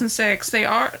 2006. They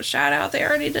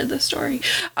already did the story.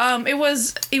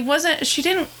 It wasn't, she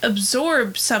didn't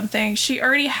absorb something, she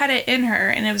already had it in her,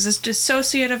 and it was this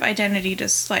dissociative identity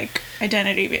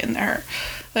in her.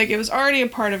 Like, it was already a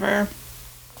part of her.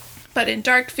 But in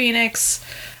Dark Phoenix,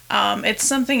 it's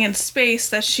something in space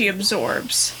that she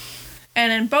absorbs.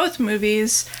 And in both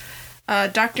movies,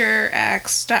 Dr.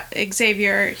 X,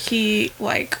 Xavier, he,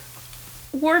 like,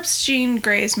 warps Jean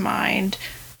Grey's mind.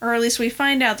 Or at least we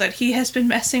find out that he has been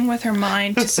messing with her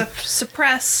mind to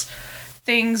suppress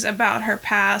things about her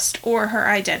past or her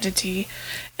identity.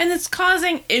 And it's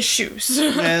causing issues.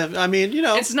 I mean, you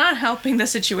know, it's not helping the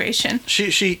situation.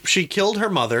 She killed her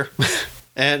mother.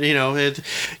 And, you know,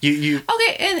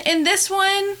 Okay, in this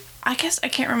one, I guess I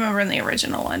can't remember in the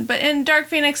original one, but in Dark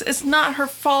Phoenix, it's not her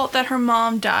fault that her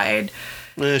mom died.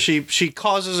 She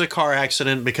causes a car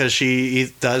accident because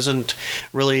she doesn't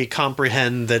really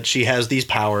comprehend that she has these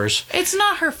powers. It's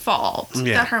not her fault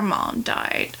that her mom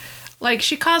died. Like,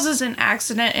 she causes an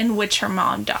accident in which her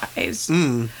mom dies.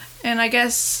 And I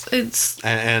guess it's...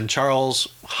 And Charles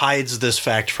hides this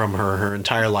fact from her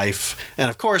entire life. And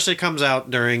of course it comes out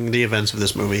during the events of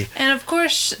this movie. And of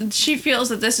course she feels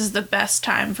that this is the best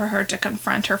time for her to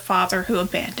confront her father who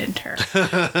abandoned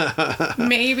her.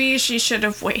 Maybe she should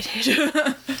have waited.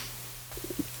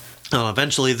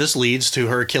 Eventually this leads to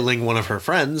her killing one of her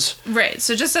friends. Right.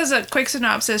 So just as a quick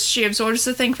synopsis, she absorbs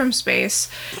the thing from space.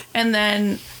 And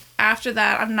then after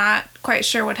that, I'm not quite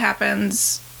sure what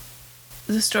happens.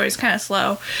 The story's kind of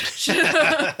slow.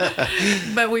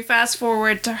 But we fast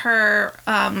forward to her,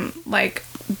 like,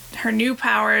 her new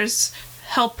powers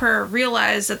help her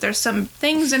realize that there's some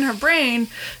things in her brain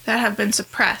that have been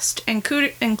suppressed,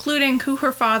 including who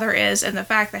her father is and the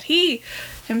fact that he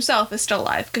himself is still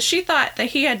alive. Because she thought that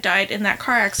he had died in that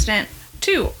car accident,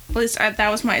 too. At least that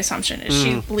was my assumption, is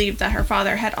she believed that her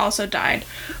father had also died,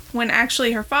 when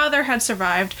actually her father had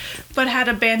survived, but had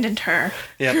abandoned her.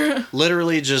 Yep.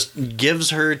 Literally just gives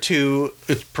her to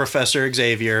Professor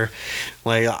Xavier.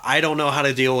 Like, I don't know how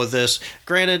to deal with this.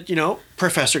 Granted, you know,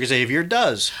 Professor Xavier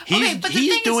does.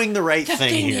 He's doing the right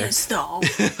thing here.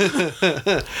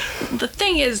 The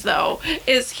thing is, though,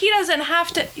 is he doesn't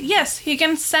have to... Yes, he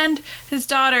can send his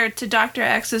daughter to Dr.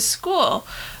 X's school,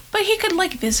 but he could,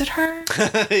 like, visit her.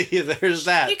 Yeah, there's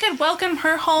that. He could welcome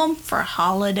her home for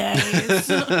holidays.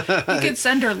 He could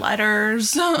send her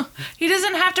letters. He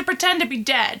doesn't have to pretend to be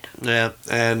dead. Yeah,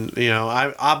 and, you know,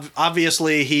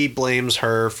 obviously he blames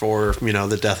her for, you know,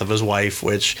 the death of his wife,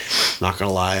 which, not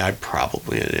gonna lie, I'd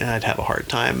have a hard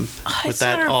time with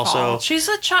that not her also. Fault. She's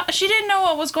a child. She didn't know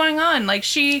what was going on. Like,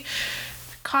 she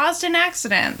caused an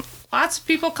accident. Lots of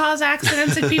people cause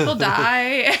accidents and people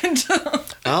die. And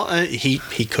well,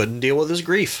 he couldn't deal with his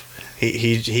grief.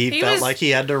 He felt like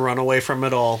he had to run away from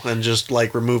it all and just,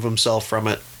 like, remove himself from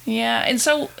it. Yeah, and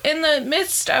so in the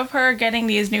midst of her getting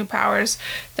these new powers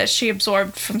that she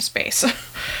absorbed from space,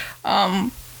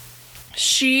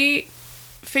 she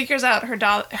figures out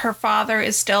her father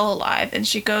is still alive, and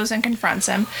she goes and confronts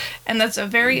him, and that's a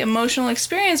very emotional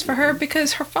experience for her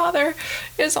because her father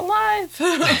is alive.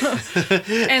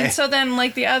 And so then,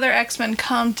 like, the other X-Men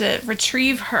come to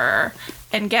retrieve her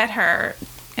and get her,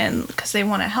 and because they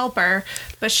want to help her,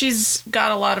 but she's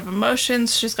got a lot of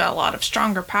emotions, she's got a lot of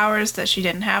stronger powers that she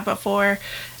didn't have before,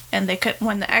 and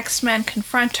when the X-Men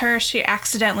confront her, she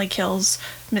accidentally kills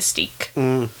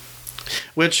Mystique.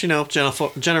 Which, you know,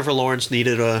 Jennifer Lawrence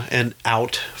needed an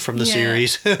out from the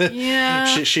series. Yeah.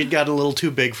 She'd got a little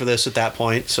too big for this at that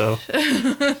point, so...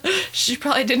 She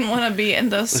probably didn't want to be in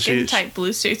those skin-tight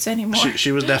blue suits anymore.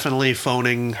 She was definitely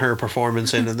phoning her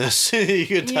performance in this. You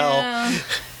could tell. Yeah.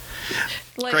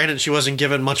 Like, granted, she wasn't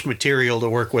given much material to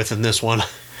work with in this one.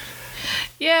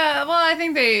 Yeah, well, I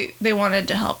think they wanted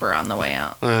to help her on the way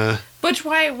out. Which,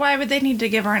 why would they need to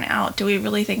give her an out? Do we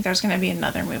really think there's going to be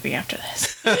another movie after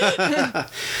this? That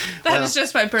is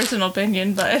just my personal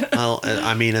opinion, but... Well,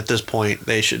 I mean, at this point,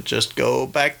 they should just go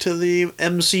back to the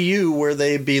MCU where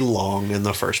they belong in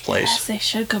the first place. Yes, they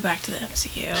should go back to the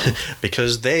MCU.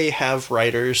 Because they have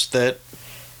writers that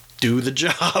do the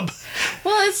job.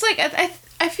 Well, it's like...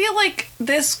 I feel like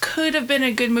this could have been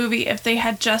a good movie if they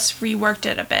had just reworked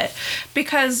it a bit.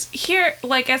 Because here,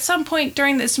 like, at some point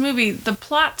during this movie, the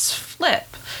plots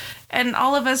flip. And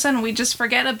all of a sudden, we just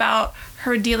forget about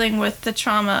her dealing with the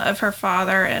trauma of her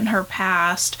father and her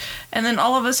past. And then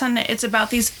all of a sudden, it's about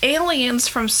these aliens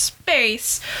from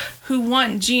space who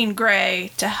want Jean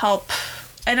Grey to help.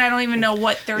 And I don't even know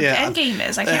what their end game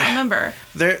is. I can't remember.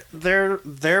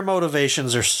 Their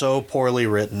motivations are so poorly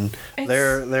written.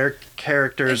 Their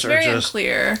characters are just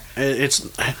very unclear.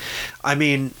 I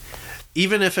mean,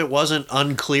 even if it wasn't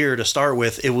unclear to start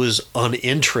with, it was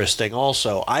uninteresting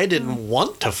also. I didn't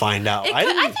want to find out. I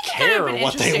didn't care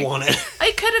what they wanted.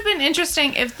 It could have been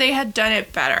interesting if they had done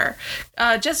it better.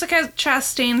 Jessica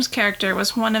Chastain's character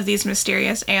was one of these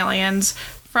mysterious aliens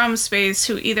from space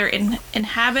who either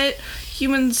inhabit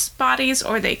humans' bodies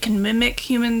or they can mimic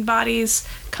human bodies,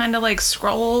 kind of like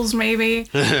Skrulls maybe.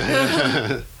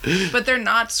 But they're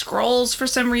not Skrulls for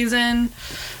some reason.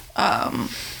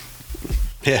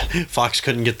 Yeah, Fox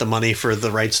couldn't get the money for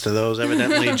the rights to those,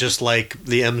 evidently, just like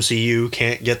the MCU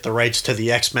can't get the rights to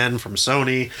the X-Men from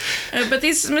Sony. But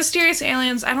these mysterious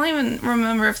aliens, I don't even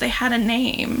remember if they had a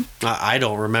name. I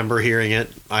don't remember hearing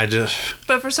it.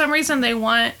 But for some reason they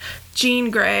want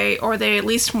Jean Grey, or they at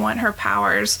least want her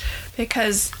powers,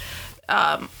 because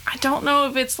I don't know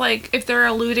if it's like, if they're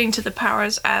alluding to the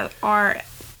powers are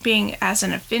being as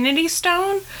an Infinity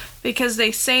Stone, because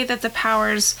they say that the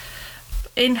powers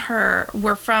in her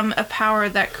were from a power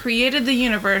that created the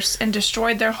universe and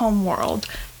destroyed their home world.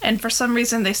 And for some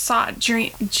reason, they sought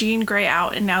Jean Grey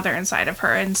out, and now they're inside of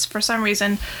her. And for some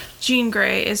reason, Jean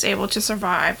Grey is able to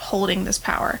survive holding this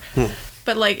power.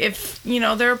 But, like, if,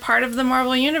 they're a part of the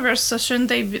Marvel Universe, so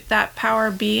shouldn't that power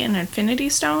be an Infinity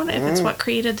Stone if it's what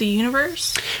created the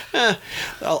universe? A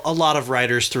lot of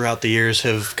writers throughout the years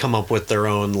have come up with their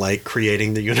own, like,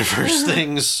 creating the universe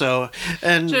things, so...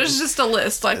 and there's just a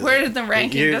list, like, where did the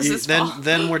ranking does this fall?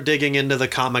 Then we're digging into the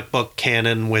comic book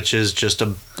canon, which is just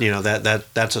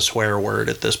that's a swear word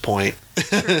at this point.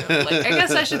 True. Like, I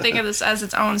guess I should think of this as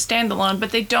its own standalone,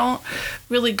 but they don't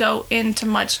really go into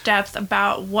much depth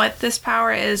about what this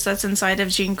power is that's inside of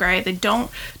Jean Grey. They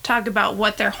don't talk about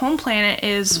what their home planet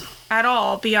is at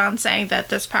all, beyond saying that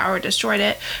this power destroyed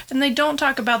it. And they don't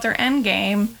talk about their end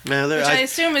game, which I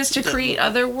assume is to create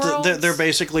other worlds. They're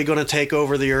basically going to take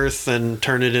over the Earth and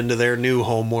turn it into their new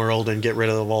home world and get rid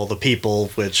of all the people,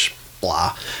 which,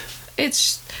 blah. Yeah.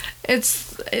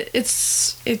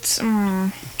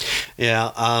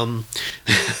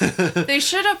 They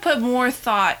should have put more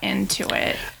thought into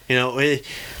it.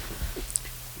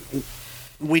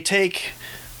 We take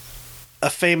a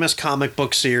famous comic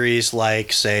book series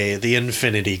like, say, the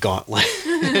Infinity Gauntlet.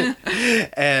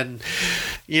 And,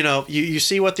 you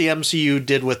see what the MCU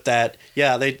did with that.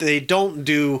 Yeah, they don't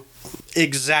do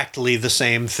exactly the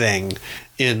same thing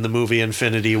in the movie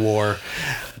Infinity War.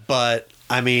 But,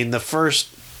 I mean,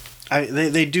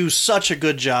 they do such a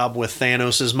good job with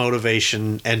Thanos'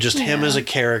 motivation and just him as a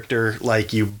character.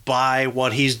 Like, you buy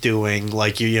what he's doing,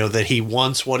 like, that he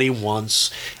wants what he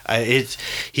wants.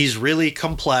 He's really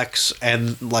complex,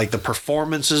 and, like, the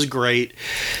performance is great.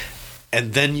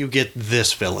 And then you get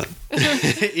this villain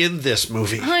in this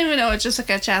movie. I don't even know what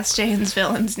Jessica Chastain's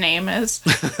villain's name is.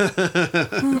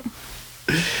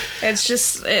 It's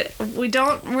just, we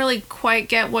don't really quite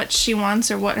get what she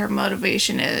wants or what her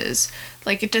motivation is.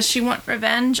 Like, does she want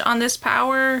revenge on this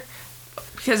power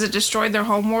because it destroyed their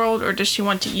homeworld, or does she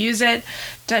want to use it?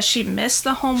 Does she miss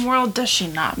the homeworld? Does she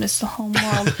not miss the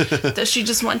homeworld? Does she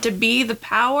just want to be the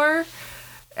power?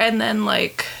 And then,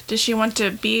 like, does she want to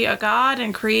be a god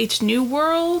and create new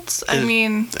worlds? I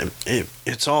mean...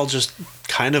 It's all just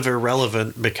kind of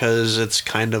irrelevant because it's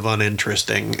kind of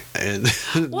uninteresting. And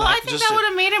well, I think that would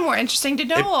have made it more interesting to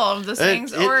know all of those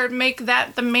things, or make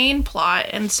that the main plot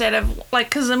instead of, like,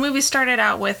 because the movie started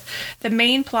out with the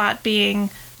main plot being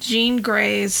Jean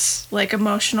Grey's, like,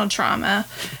 emotional trauma,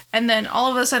 and then all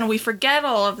of a sudden we forget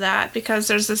all of that because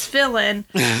there's this villain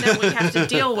that we have to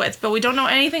deal with, but we don't know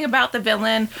anything about the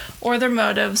villain or their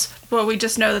motives, but we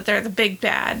just know that they're the big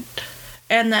bad.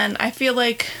 And then I feel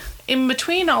like in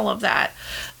between all of that,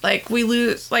 like, we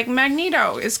lose, like,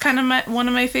 Magneto is kind of one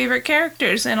of my favorite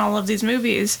characters in all of these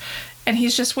movies, and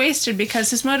he's just wasted because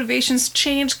his motivations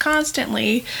change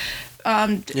constantly.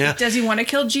 Does he want to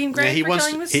kill Jean Grey for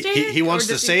killing Mystique? He wants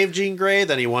to save Jean Grey,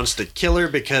 then he wants to kill her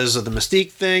because of the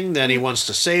Mystique thing, then he wants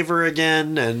to save her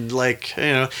again, and, like,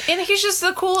 And he's just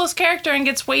the coolest character and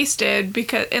gets wasted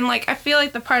because, and, like, I feel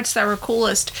like the parts that were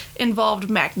coolest involved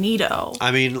Magneto.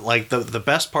 I mean, like, the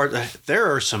best part,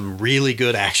 there are some really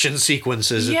good action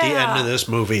sequences at the end of this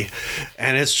movie,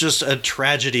 and it's just a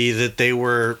tragedy that they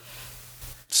were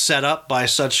set up by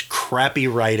such crappy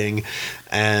writing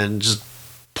and just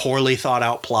poorly thought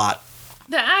out plot.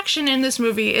 The action in this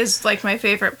movie is like my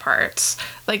favorite parts.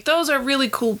 Like those are really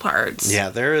cool parts. Yeah,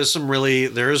 there is some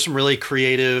really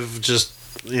creative, just,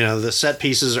 you know, the set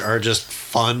pieces are just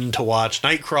fun to watch.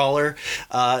 Nightcrawler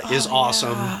is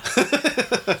awesome.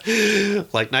 Yeah.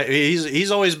 Like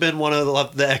he's always been one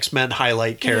of the X-Men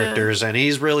highlight characters, and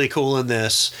he's really cool in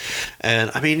this. And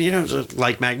I mean, you know,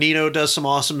 like Magneto does some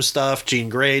awesome stuff. Jean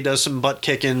Grey does some butt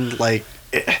kicking. Like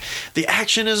the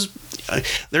action is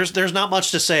there's not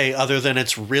much to say other than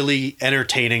it's really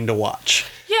entertaining to watch.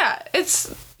 Yeah,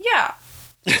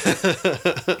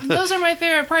 those are my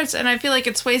favorite parts, and I feel like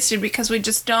it's wasted because we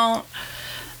just don't.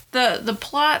 The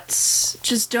plots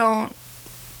just don't.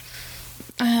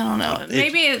 I don't know.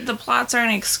 Maybe the plots are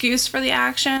an excuse for the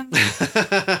action.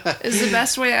 Is the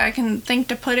best way I can think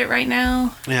to put it right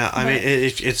now. Yeah, I mean,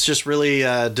 it's just really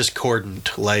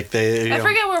discordant. Like I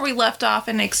forget where we left off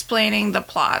in explaining the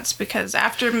plots, because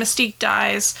after Mystique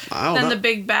dies, then the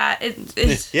big bat.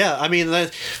 Yeah, I mean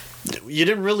that. You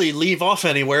didn't really leave off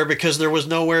anywhere because there was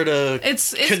nowhere to.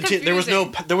 It's confusing. There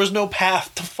was no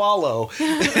path to follow.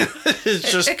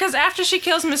 It's just because after she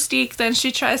kills Mystique, then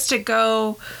she tries to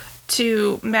go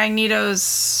to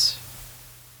Magneto's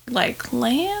like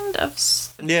land of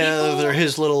people. They're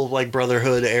his little like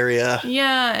brotherhood area.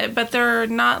 Yeah, but they're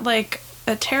not like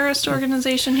a terrorist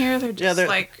organization here. They're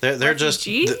just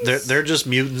they're just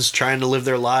mutants trying to live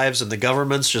their lives, and the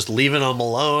government's just leaving them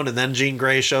alone. And then Jean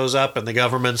Grey shows up, and the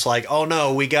government's like, "Oh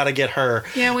no, we got to get her."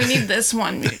 Yeah, we need this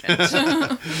one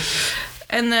mutant.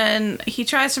 And then he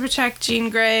tries to protect Jean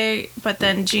Grey, but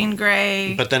then Jean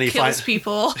Grey kills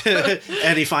people.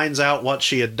 And he finds out what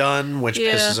she had done, which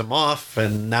pisses him off,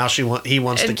 and now he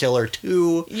wants to kill her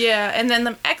too. Yeah, and then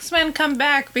the X-Men come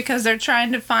back because they're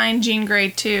trying to find Jean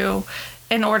Grey too,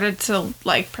 in order to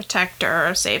like protect her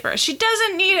or save her. She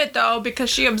doesn't need it though because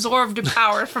she absorbed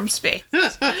power from space. We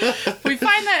find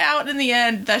that out in the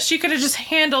end that she could have just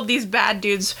handled these bad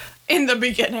dudes in the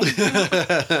beginning.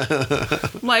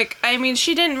 Like, I mean,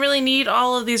 she didn't really need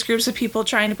all of these groups of people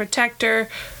trying to protect her.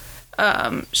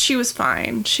 She was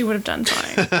fine. She would have done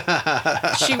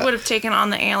fine. She would have taken on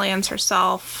the aliens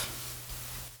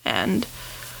herself. And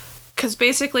because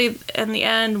basically in the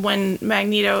end, when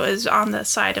Magneto is on the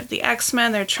side of the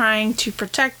X-Men, they're trying to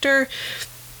protect her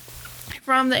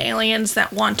from the aliens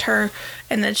that want her,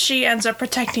 and then she ends up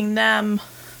protecting them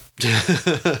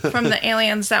from the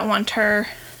aliens that want her.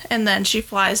 And then she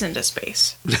flies into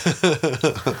space.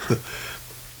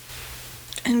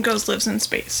 And lives in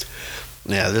space.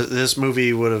 Yeah, this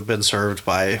movie would have been served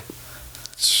by...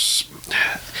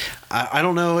 I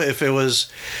don't know if it was...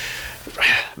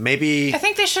 Maybe... I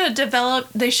think they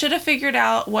should have figured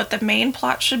out what the main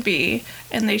plot should be,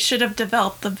 and they should have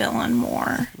developed the villain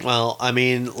more. Well, I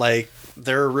mean, like,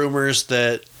 there are rumors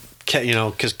that, you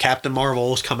know, because Captain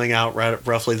Marvel was coming out right at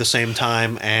roughly the same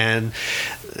time, and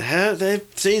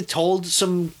they told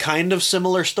some kind of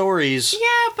similar stories.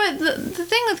 Yeah, but the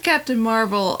thing with Captain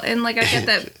Marvel, and like I get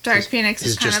that Dark Phoenix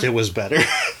is it was better.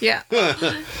 Yeah.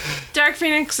 Dark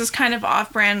Phoenix is kind of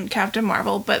off-brand Captain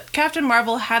Marvel, but Captain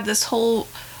Marvel had this whole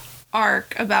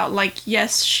arc about like,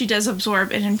 yes, she does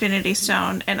absorb an Infinity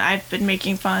Stone, and I've been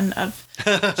making fun of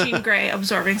Jean Grey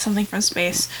absorbing something from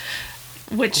space.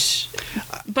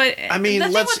 But I mean, the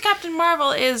thing with Captain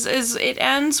Marvel is it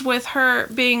ends with her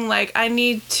being like, I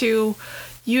need to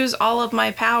use all of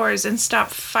my powers and stop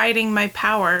fighting my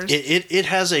powers. It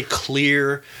has a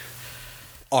clear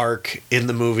arc in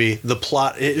the movie. The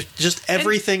plot,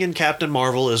 everything in Captain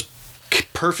Marvel is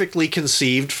perfectly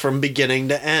conceived from beginning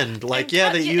to end. Like,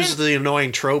 they use the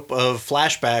annoying trope of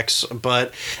flashbacks,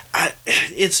 but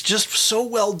it's just so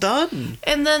well done.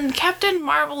 And then Captain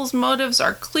Marvel's motives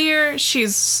are clear.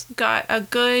 She's got a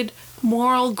good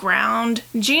moral ground.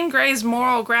 Jean Grey's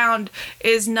moral ground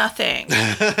is nothing.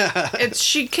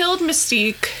 She killed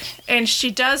Mystique, and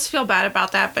she does feel bad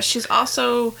about that, but she's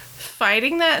also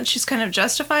fighting that, and she's kind of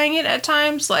justifying it at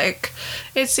times. Like,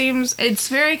 it's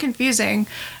very confusing.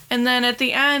 And then at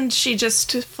the end, she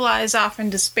just flies off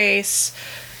into space,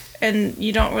 and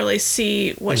you don't really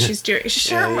see what she's doing.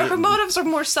 Her motives are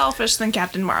more selfish than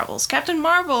Captain Marvel's. Captain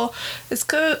Marvel is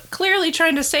clearly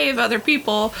trying to save other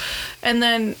people, and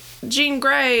then Jean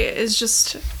Grey is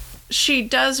just... She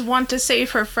does want to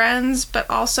save her friends, but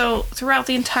also throughout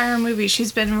the entire movie,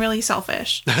 she's been really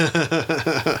selfish.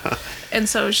 And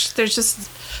so there's just...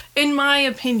 In my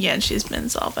opinion, she's been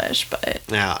selfish, but...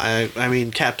 Yeah, I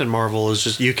mean, Captain Marvel is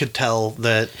just... You could tell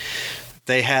that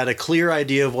They had a clear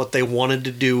idea of what they wanted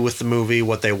to do with the movie,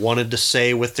 what they wanted to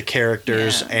say with the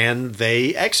characters, and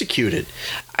they executed.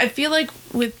 I feel like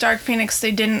with Dark Phoenix,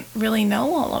 they didn't really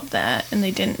know all of that, and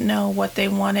they didn't know what they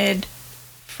wanted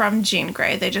from Jean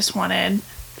Grey. They just wanted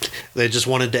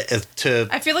to.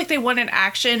 I feel like they wanted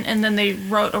action, and then they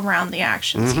wrote around the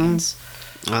action scenes.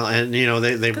 Well, and they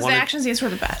wanted the action scenes were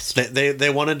the best. They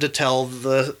wanted to tell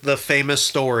the famous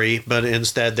story, but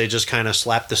instead they just kind of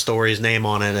slapped the story's name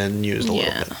on it and used a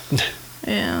little bit.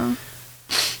 Yeah.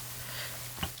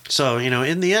 So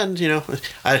in the end,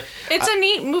 it's a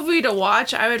neat movie to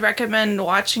watch. I would recommend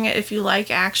watching it if you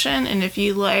like action and if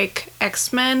you like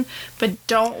X-Men, but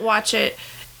don't watch it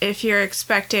if you're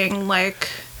expecting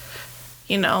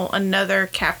another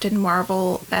Captain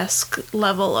Marvel-esque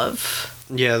level of.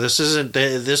 Yeah,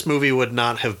 this movie would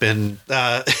not have been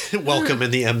welcome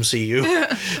in the MCU.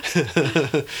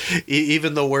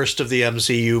 Even the worst of the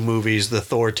MCU movies, the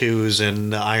Thor 2s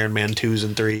and the Iron Man 2s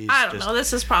and 3s. I don't know.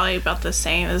 This is probably about the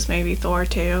same as maybe Thor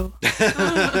 2.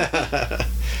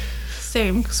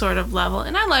 Same sort of level.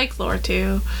 And I like Thor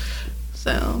 2.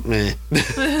 So.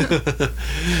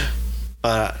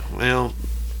 But,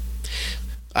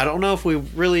 I don't know if we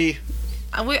really...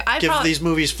 give these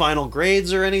movies final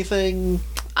grades or anything?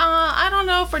 I don't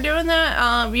know if we're doing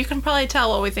that. You can probably tell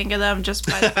what we think of them just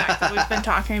by the fact that we've been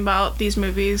talking about these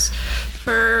movies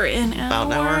for an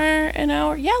hour. An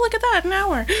hour. Yeah, look at that, an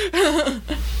hour.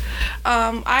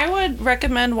 I would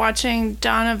recommend watching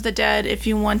Dawn of the Dead if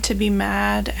you want to be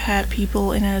mad at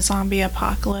people in a zombie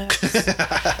apocalypse.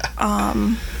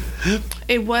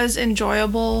 It was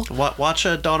enjoyable. Watch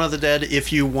Dawn of the Dead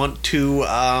if you want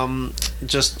to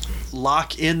just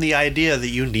lock in the idea that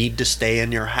you need to stay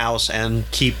in your house and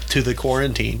keep to the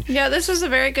quarantine. Yeah, this is a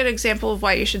very good example of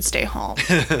why you should stay home.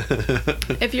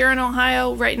 If you're in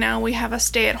Ohio right now, we have a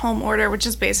stay-at-home order, which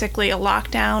is basically a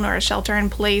lockdown or a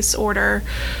shelter-in-place order.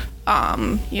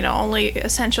 Only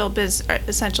essential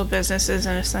businesses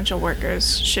and essential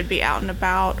workers should be out and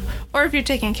about. Or if you're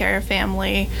taking care of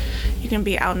family, you can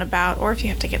be out and about. Or if you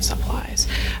have to get supplies.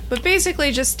 But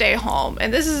basically, just stay home.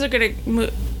 And this is a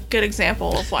good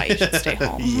example of why you should stay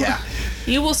home. Yeah.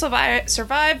 You will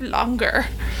survive longer.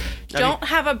 Don't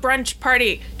have a brunch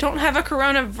party. Don't have a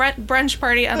Corona brunch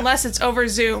party unless it's over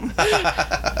Zoom.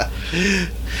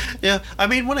 Yeah,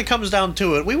 when it comes down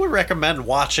to it, we would recommend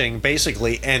watching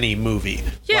basically any movie.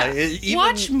 Yeah,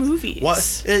 watch movies.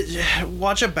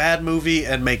 Watch a bad movie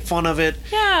and make fun of it.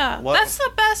 Yeah, that's the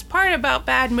best part about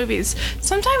bad movies.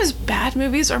 Sometimes bad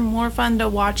movies are more fun to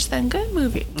watch than good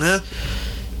movies. Yeah.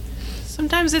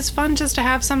 Sometimes it's fun just to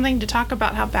have something to talk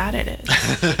about how bad it is.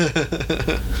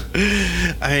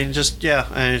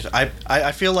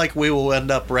 I feel like we will end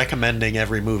up recommending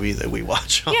every movie that we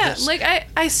watch on this.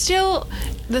 I still...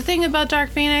 The thing about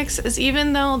Dark Phoenix is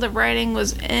even though the writing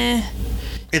was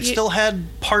it still had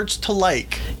parts to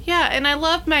like. Yeah, and I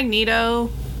love Magneto.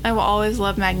 I will always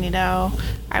love Magneto.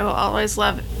 I will always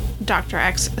love Dr.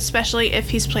 X, especially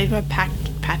if he's played by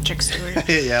Patrick Stewart.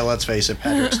 Yeah, let's face it,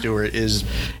 Patrick Stewart is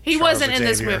he Charles wasn't Xavier. In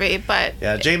this movie, but...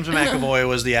 Yeah, James McAvoy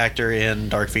was the actor in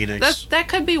Dark Phoenix. That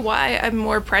could be why I'm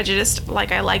more prejudiced.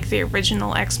 I like the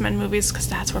original X-Men movies, because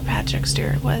that's where Patrick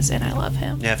Stewart was, and I love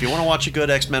him. Yeah, if you want to watch a good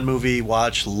X-Men movie,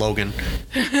 watch Logan.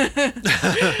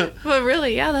 But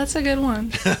really, yeah, that's a good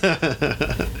one.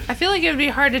 I feel like it would be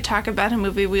hard to talk about a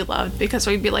movie we loved, because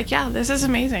we'd be like, yeah, this is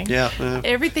amazing. Yeah.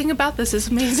 Everything about this is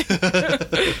amazing.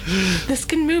 This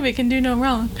movie can do no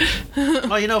wrong.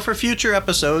 Well, for future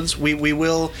episodes, we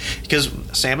will, because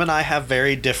Sam and I have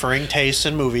very differing tastes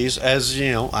in movies. As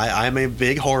you know, I'm a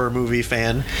big horror movie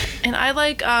fan, and I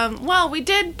like. We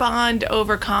did bond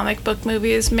over comic book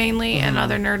movies mainly and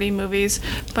other nerdy movies,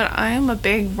 but I am a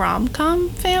big rom-com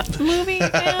fan.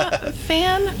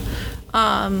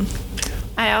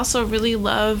 I also really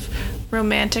love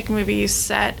romantic movies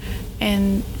set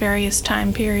in various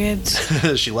time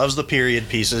periods. She loves the period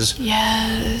pieces.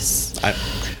 Yes.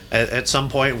 At some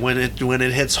point when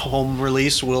it hits home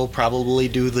release, we'll probably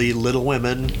do the Little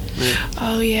Women.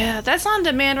 Oh yeah, that's on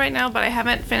demand right now, but I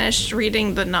haven't finished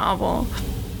reading the novel.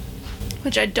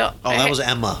 Which I don't... Oh, that was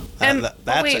Emma.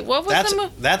 Wait, what was the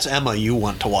movie? That's Emma you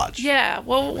want to watch. Yeah,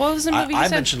 what was the movie you I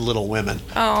said? mentioned Little Women.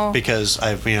 Oh. Because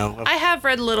I have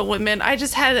read Little Women. I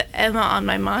just had Emma on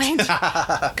my mind.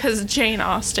 Because Jane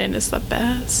Austen is the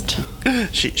best.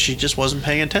 She just wasn't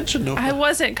paying attention to her. I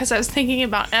wasn't, because I was thinking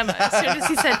about Emma. As soon as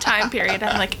he said time period,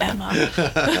 I'm like, Emma.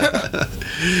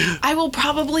 I will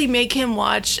probably make him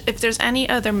watch, if there's any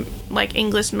other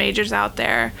English majors out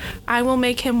there, I will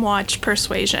make him watch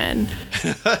Persuasion.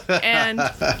 And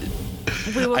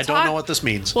we will I don't know what this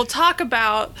means. We'll talk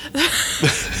about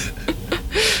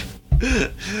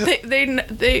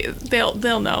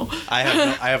They'll know. I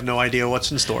have no idea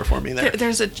what's in store for me there.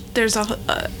 There's a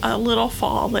little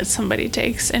fall that somebody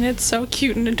takes, and it's so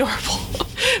cute and adorable,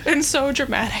 and so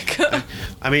dramatic.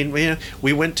 I mean,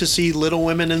 we went to see Little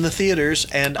Women in the theaters,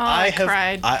 and I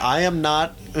cried. I am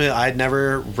not. I'd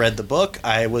never read the book.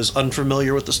 I was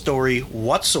unfamiliar with the story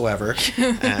whatsoever,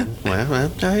 and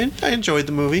I enjoyed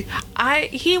the movie.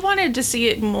 He wanted to see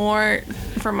it more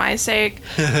for my sake,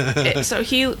 so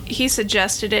he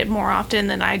suggested it more often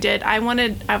than I did. I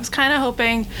was kind of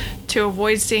hoping to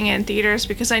avoid seeing it in theaters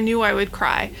because I knew I would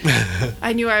cry.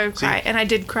 Cry, and I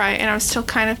did cry, and I was still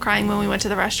kind of crying when we went to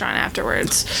the restaurant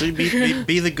afterwards. So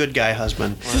be the good guy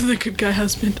husband. The good guy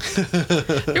husband.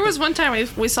 There was one time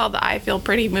we saw the I Feel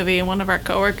Pretty movie, and one of our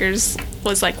coworkers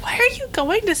was like, "Why are you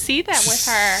going to see that with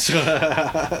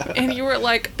her?" And you were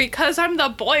like, "Because I'm the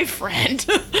boyfriend.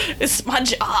 It's my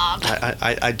job."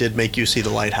 I did make you see The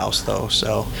Lighthouse, though,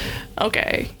 so...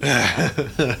 Okay. Well,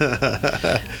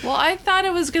 I thought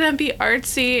it was going to be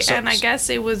artsy, and I guess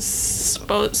it was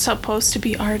supposed to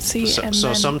be artsy.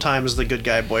 So sometimes the good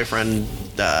guy boyfriend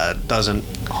doesn't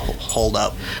hold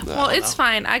up. Well, it's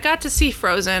fine. I got to see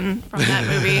Frozen from that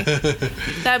movie.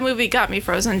 That movie got me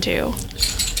Frozen, too.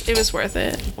 It was worth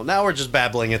it. Well, now we're just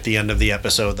babbling at the end of the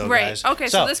episode, though, guys. Right. Okay,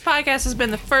 so this podcast has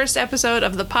been the first episode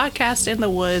of the Podcast in the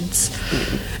Woods.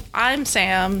 I'm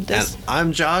Sam. And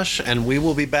I'm Josh, and we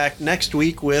will be back next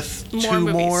week with two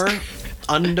more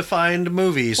undefined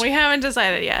movies. We haven't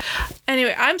decided yet.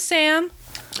 Anyway, I'm Sam.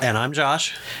 And I'm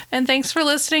Josh. And thanks for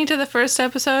listening to the first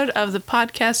episode of the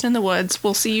Podcast in the Woods.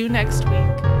 We'll see you next week.